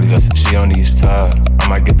Pirelli, that's a G on these ties. I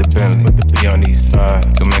might get the Bentley, with the B on these sides.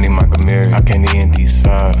 Too many Michael Mirror, I can't eat these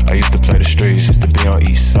sides. I used to play the streets, used to be on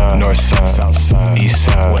east side. North side, south side, east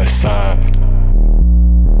side, west side.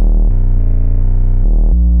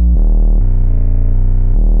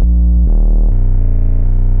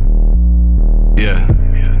 Yeah,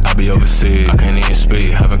 I be overseas, I can't even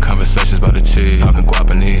speak. Having conversations about the cheese. Talking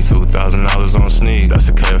guapanese, $2,000 on sneak. That's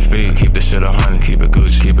a KFE, keep the shit 100. Keep it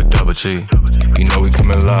Gucci, keep it double G. You know we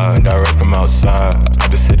coming live, direct from outside.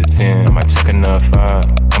 Opposite of 10, I might check enough 5.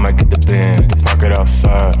 I might get the Benz, the park it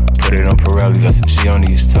outside. Put it on Pirelli, that's a G on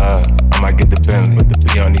these ties. I might get the Bentley, with the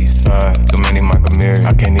B on these sides. Too many Michael Mirror,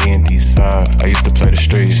 I can't eat these sides. I used to play the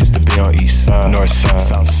streets, used to be on east side. North side,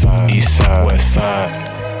 south side, east side, west side.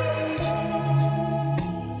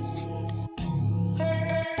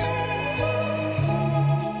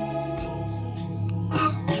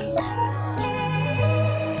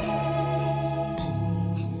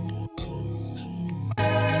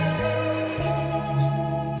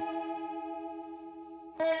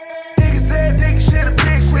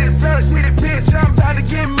 I'm about to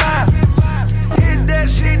get mine. Hit that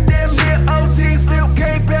shit, damn near OD. Still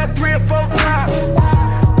came back 3 or 4 times.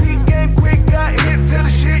 Peep game quick, got hit to the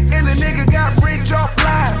shit, and the nigga got rich off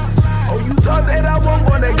live. Oh, you thought that I won't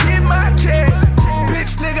wanna get my check?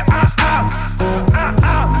 Bitch, nigga,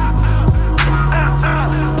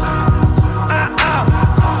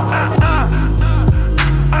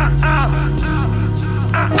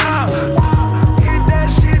 Hit that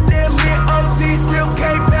shit, damn near OD. Still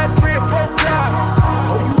came back 3 or 4 times.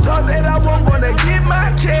 Oh, you thought that I won't wanna get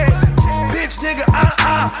my check? Bitch, nigga,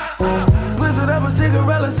 Blizzard up a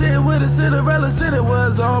cigarette, sitting with a Cinderella, said it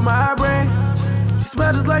was on my brain. She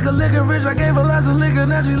smelled just like a licorice, I gave her lots of liquor,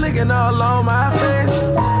 now she licking all on my face.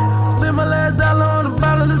 Spent my last dollar on a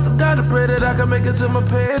bottle of cigar to pray that I can make it to my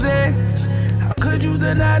payday. How could you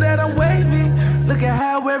deny that I'm wavy? Look at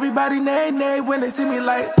how everybody nay when they see me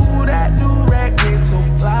like, ooh, that new rack ain't so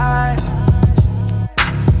fly.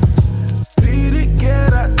 Beat it,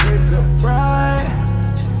 get I take a ride.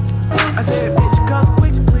 I said, bitch, come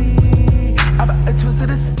quickly. I bought a twist of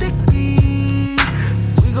the sticky.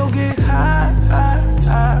 We gon' get high.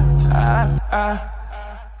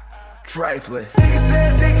 Trifling. Nigga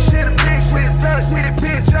said, nigga shit a bitch with suck with it,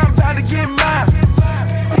 bitch. I'm about to get mine.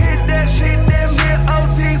 Hit that shit, damn near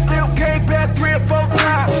OD. Still came back 3 or 4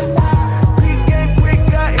 times. Peep game quick,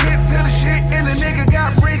 got hit to the shit, and the nigga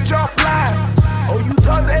got rich off live. Oh, you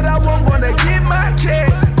thought that I won't wanna get my check?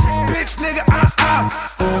 Bitch, nigga,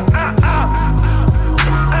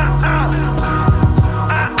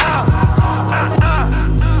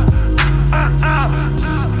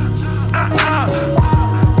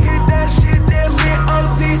 Hit that shit, damn near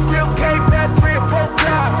OD. Still came back 3 or 4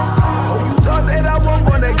 times. Oh, you thought that I won't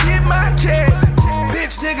wanna get my check?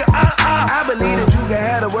 Bitch, nigga, I believe that you can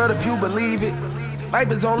have the world if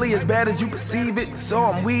Life is only as bad as you perceive it, so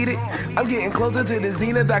I'm weeded. I'm getting closer to the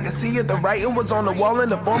zenith, I can see it. The writing was on the wall in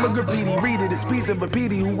the form of graffiti. Read it, it's Pizza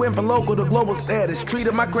Bapedi who went from local to global status.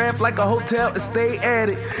 Treated my craft like a hotel and stay at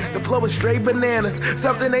it. The flow is straight bananas,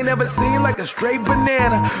 something they never seen like a straight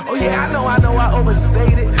banana. Oh yeah, I know I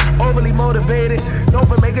overstated, overly motivated. Known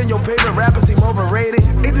for making your favorite rapper seem overrated.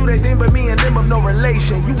 They do their thing, but me and them have no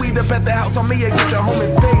relation. You either bet the house on me or get your home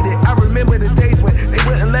invaded. I remember the days when they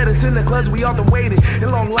wouldn't let us in the clubs, we often waited in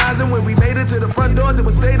long lines, and when we made it to the front doors, it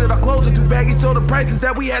was stated our clothes are too baggy, so the prices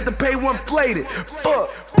that we had to pay were inflated. Fuck.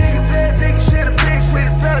 Niggas said niggas shit a bitch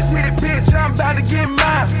with suck with it, bitch. I'm about to get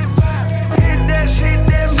mine. Hit that shit,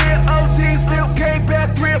 damn near OD, still came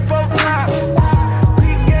back 3 or 4 times.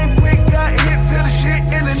 Peep game quick, got hit to the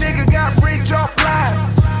shit, and the nigga got rich off live.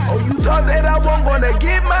 Oh, you thought that I wasn't gonna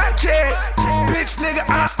get my check? Bitch, nigga,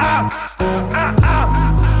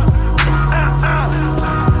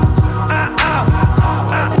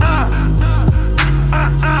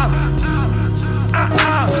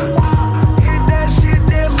 Hit that shit,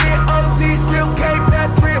 damn near OD, still came back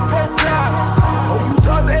 3 or 4 times. Oh, you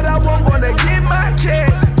thought that I wasn't gonna get my check?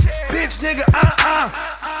 Bitch, nigga,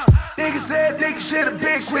 Nigga said nigga shit a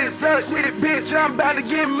bitch with suck with it, bitch. I'm about to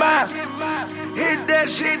get mine. Hit that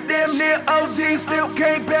shit, damn near OD, still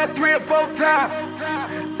came back 3 or 4 times.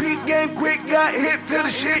 Peep game quick, got hit to the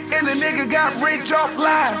shit, and the nigga got rich off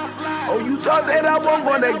live. Oh, you thought that I wasn't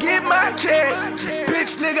gonna get my check?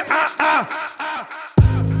 Bitch, nigga,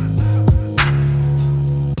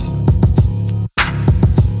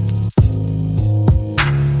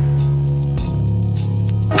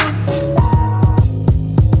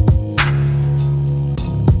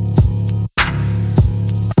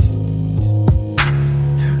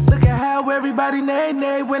 Everybody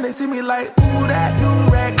nay when they see me like, ooh, that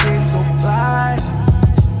new rap game so fly.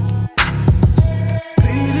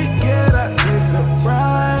 Beat it, get up, take a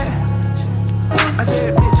ride. I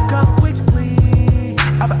said, bitch, come quickly.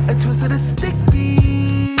 I bought a twist of the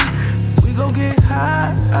sticky. We gon' get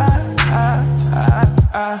high.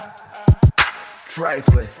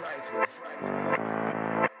 Trifling.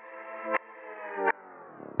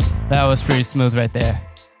 That was pretty smooth right there.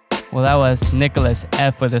 Well, that was Nickelus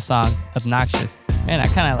F with the song Obnoxious. Man, I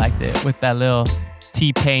kind of liked it with that little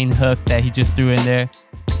T-Pain hook that he just threw in there.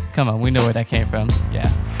 Come on, we know where that came from. Yeah.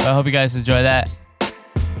 But I hope you guys enjoy that.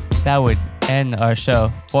 That would end our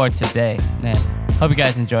show for today. Man, hope you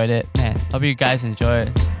guys enjoyed it. Man, hope you guys enjoyed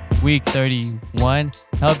week 31.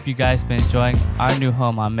 Hope you guys been enjoying our new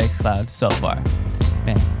home on Mixcloud so far.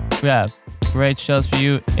 Man, we have great shows for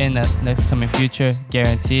you in the next coming future,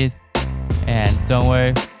 guaranteed. And don't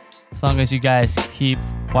worry. As long as you guys keep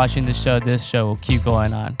watching the show, this show will keep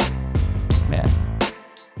going on. Man.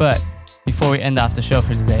 But before we end off the show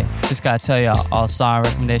for today, just gotta tell y'all all song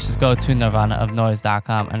recommendations go to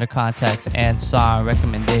nirvanaofnoise.com under contacts and song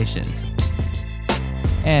recommendations.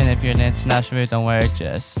 And if you're an international viewer, don't worry,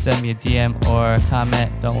 just send me a DM or a comment.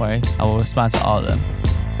 Don't worry, I will respond to all of them.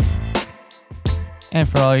 And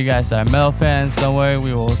for all you guys that are metal fans, don't worry,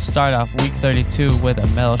 we will start off week 32 with a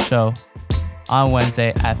metal show on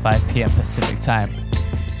Wednesday at 5 p.m. Pacific time.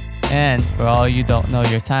 And for all you don't know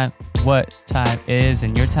your time, what time it is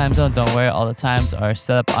in your time zone, don't worry, all the times are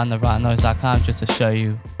set up on nirvananoise.com just to show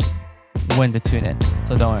you when to tune in.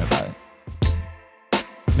 So don't worry about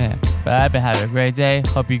it. Man, but I've been having a great day.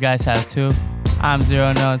 Hope you guys have too. I'm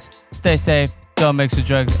Zero Notes. Stay safe, don't mix with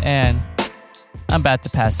drugs, and I'm about to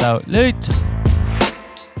pass out. Late.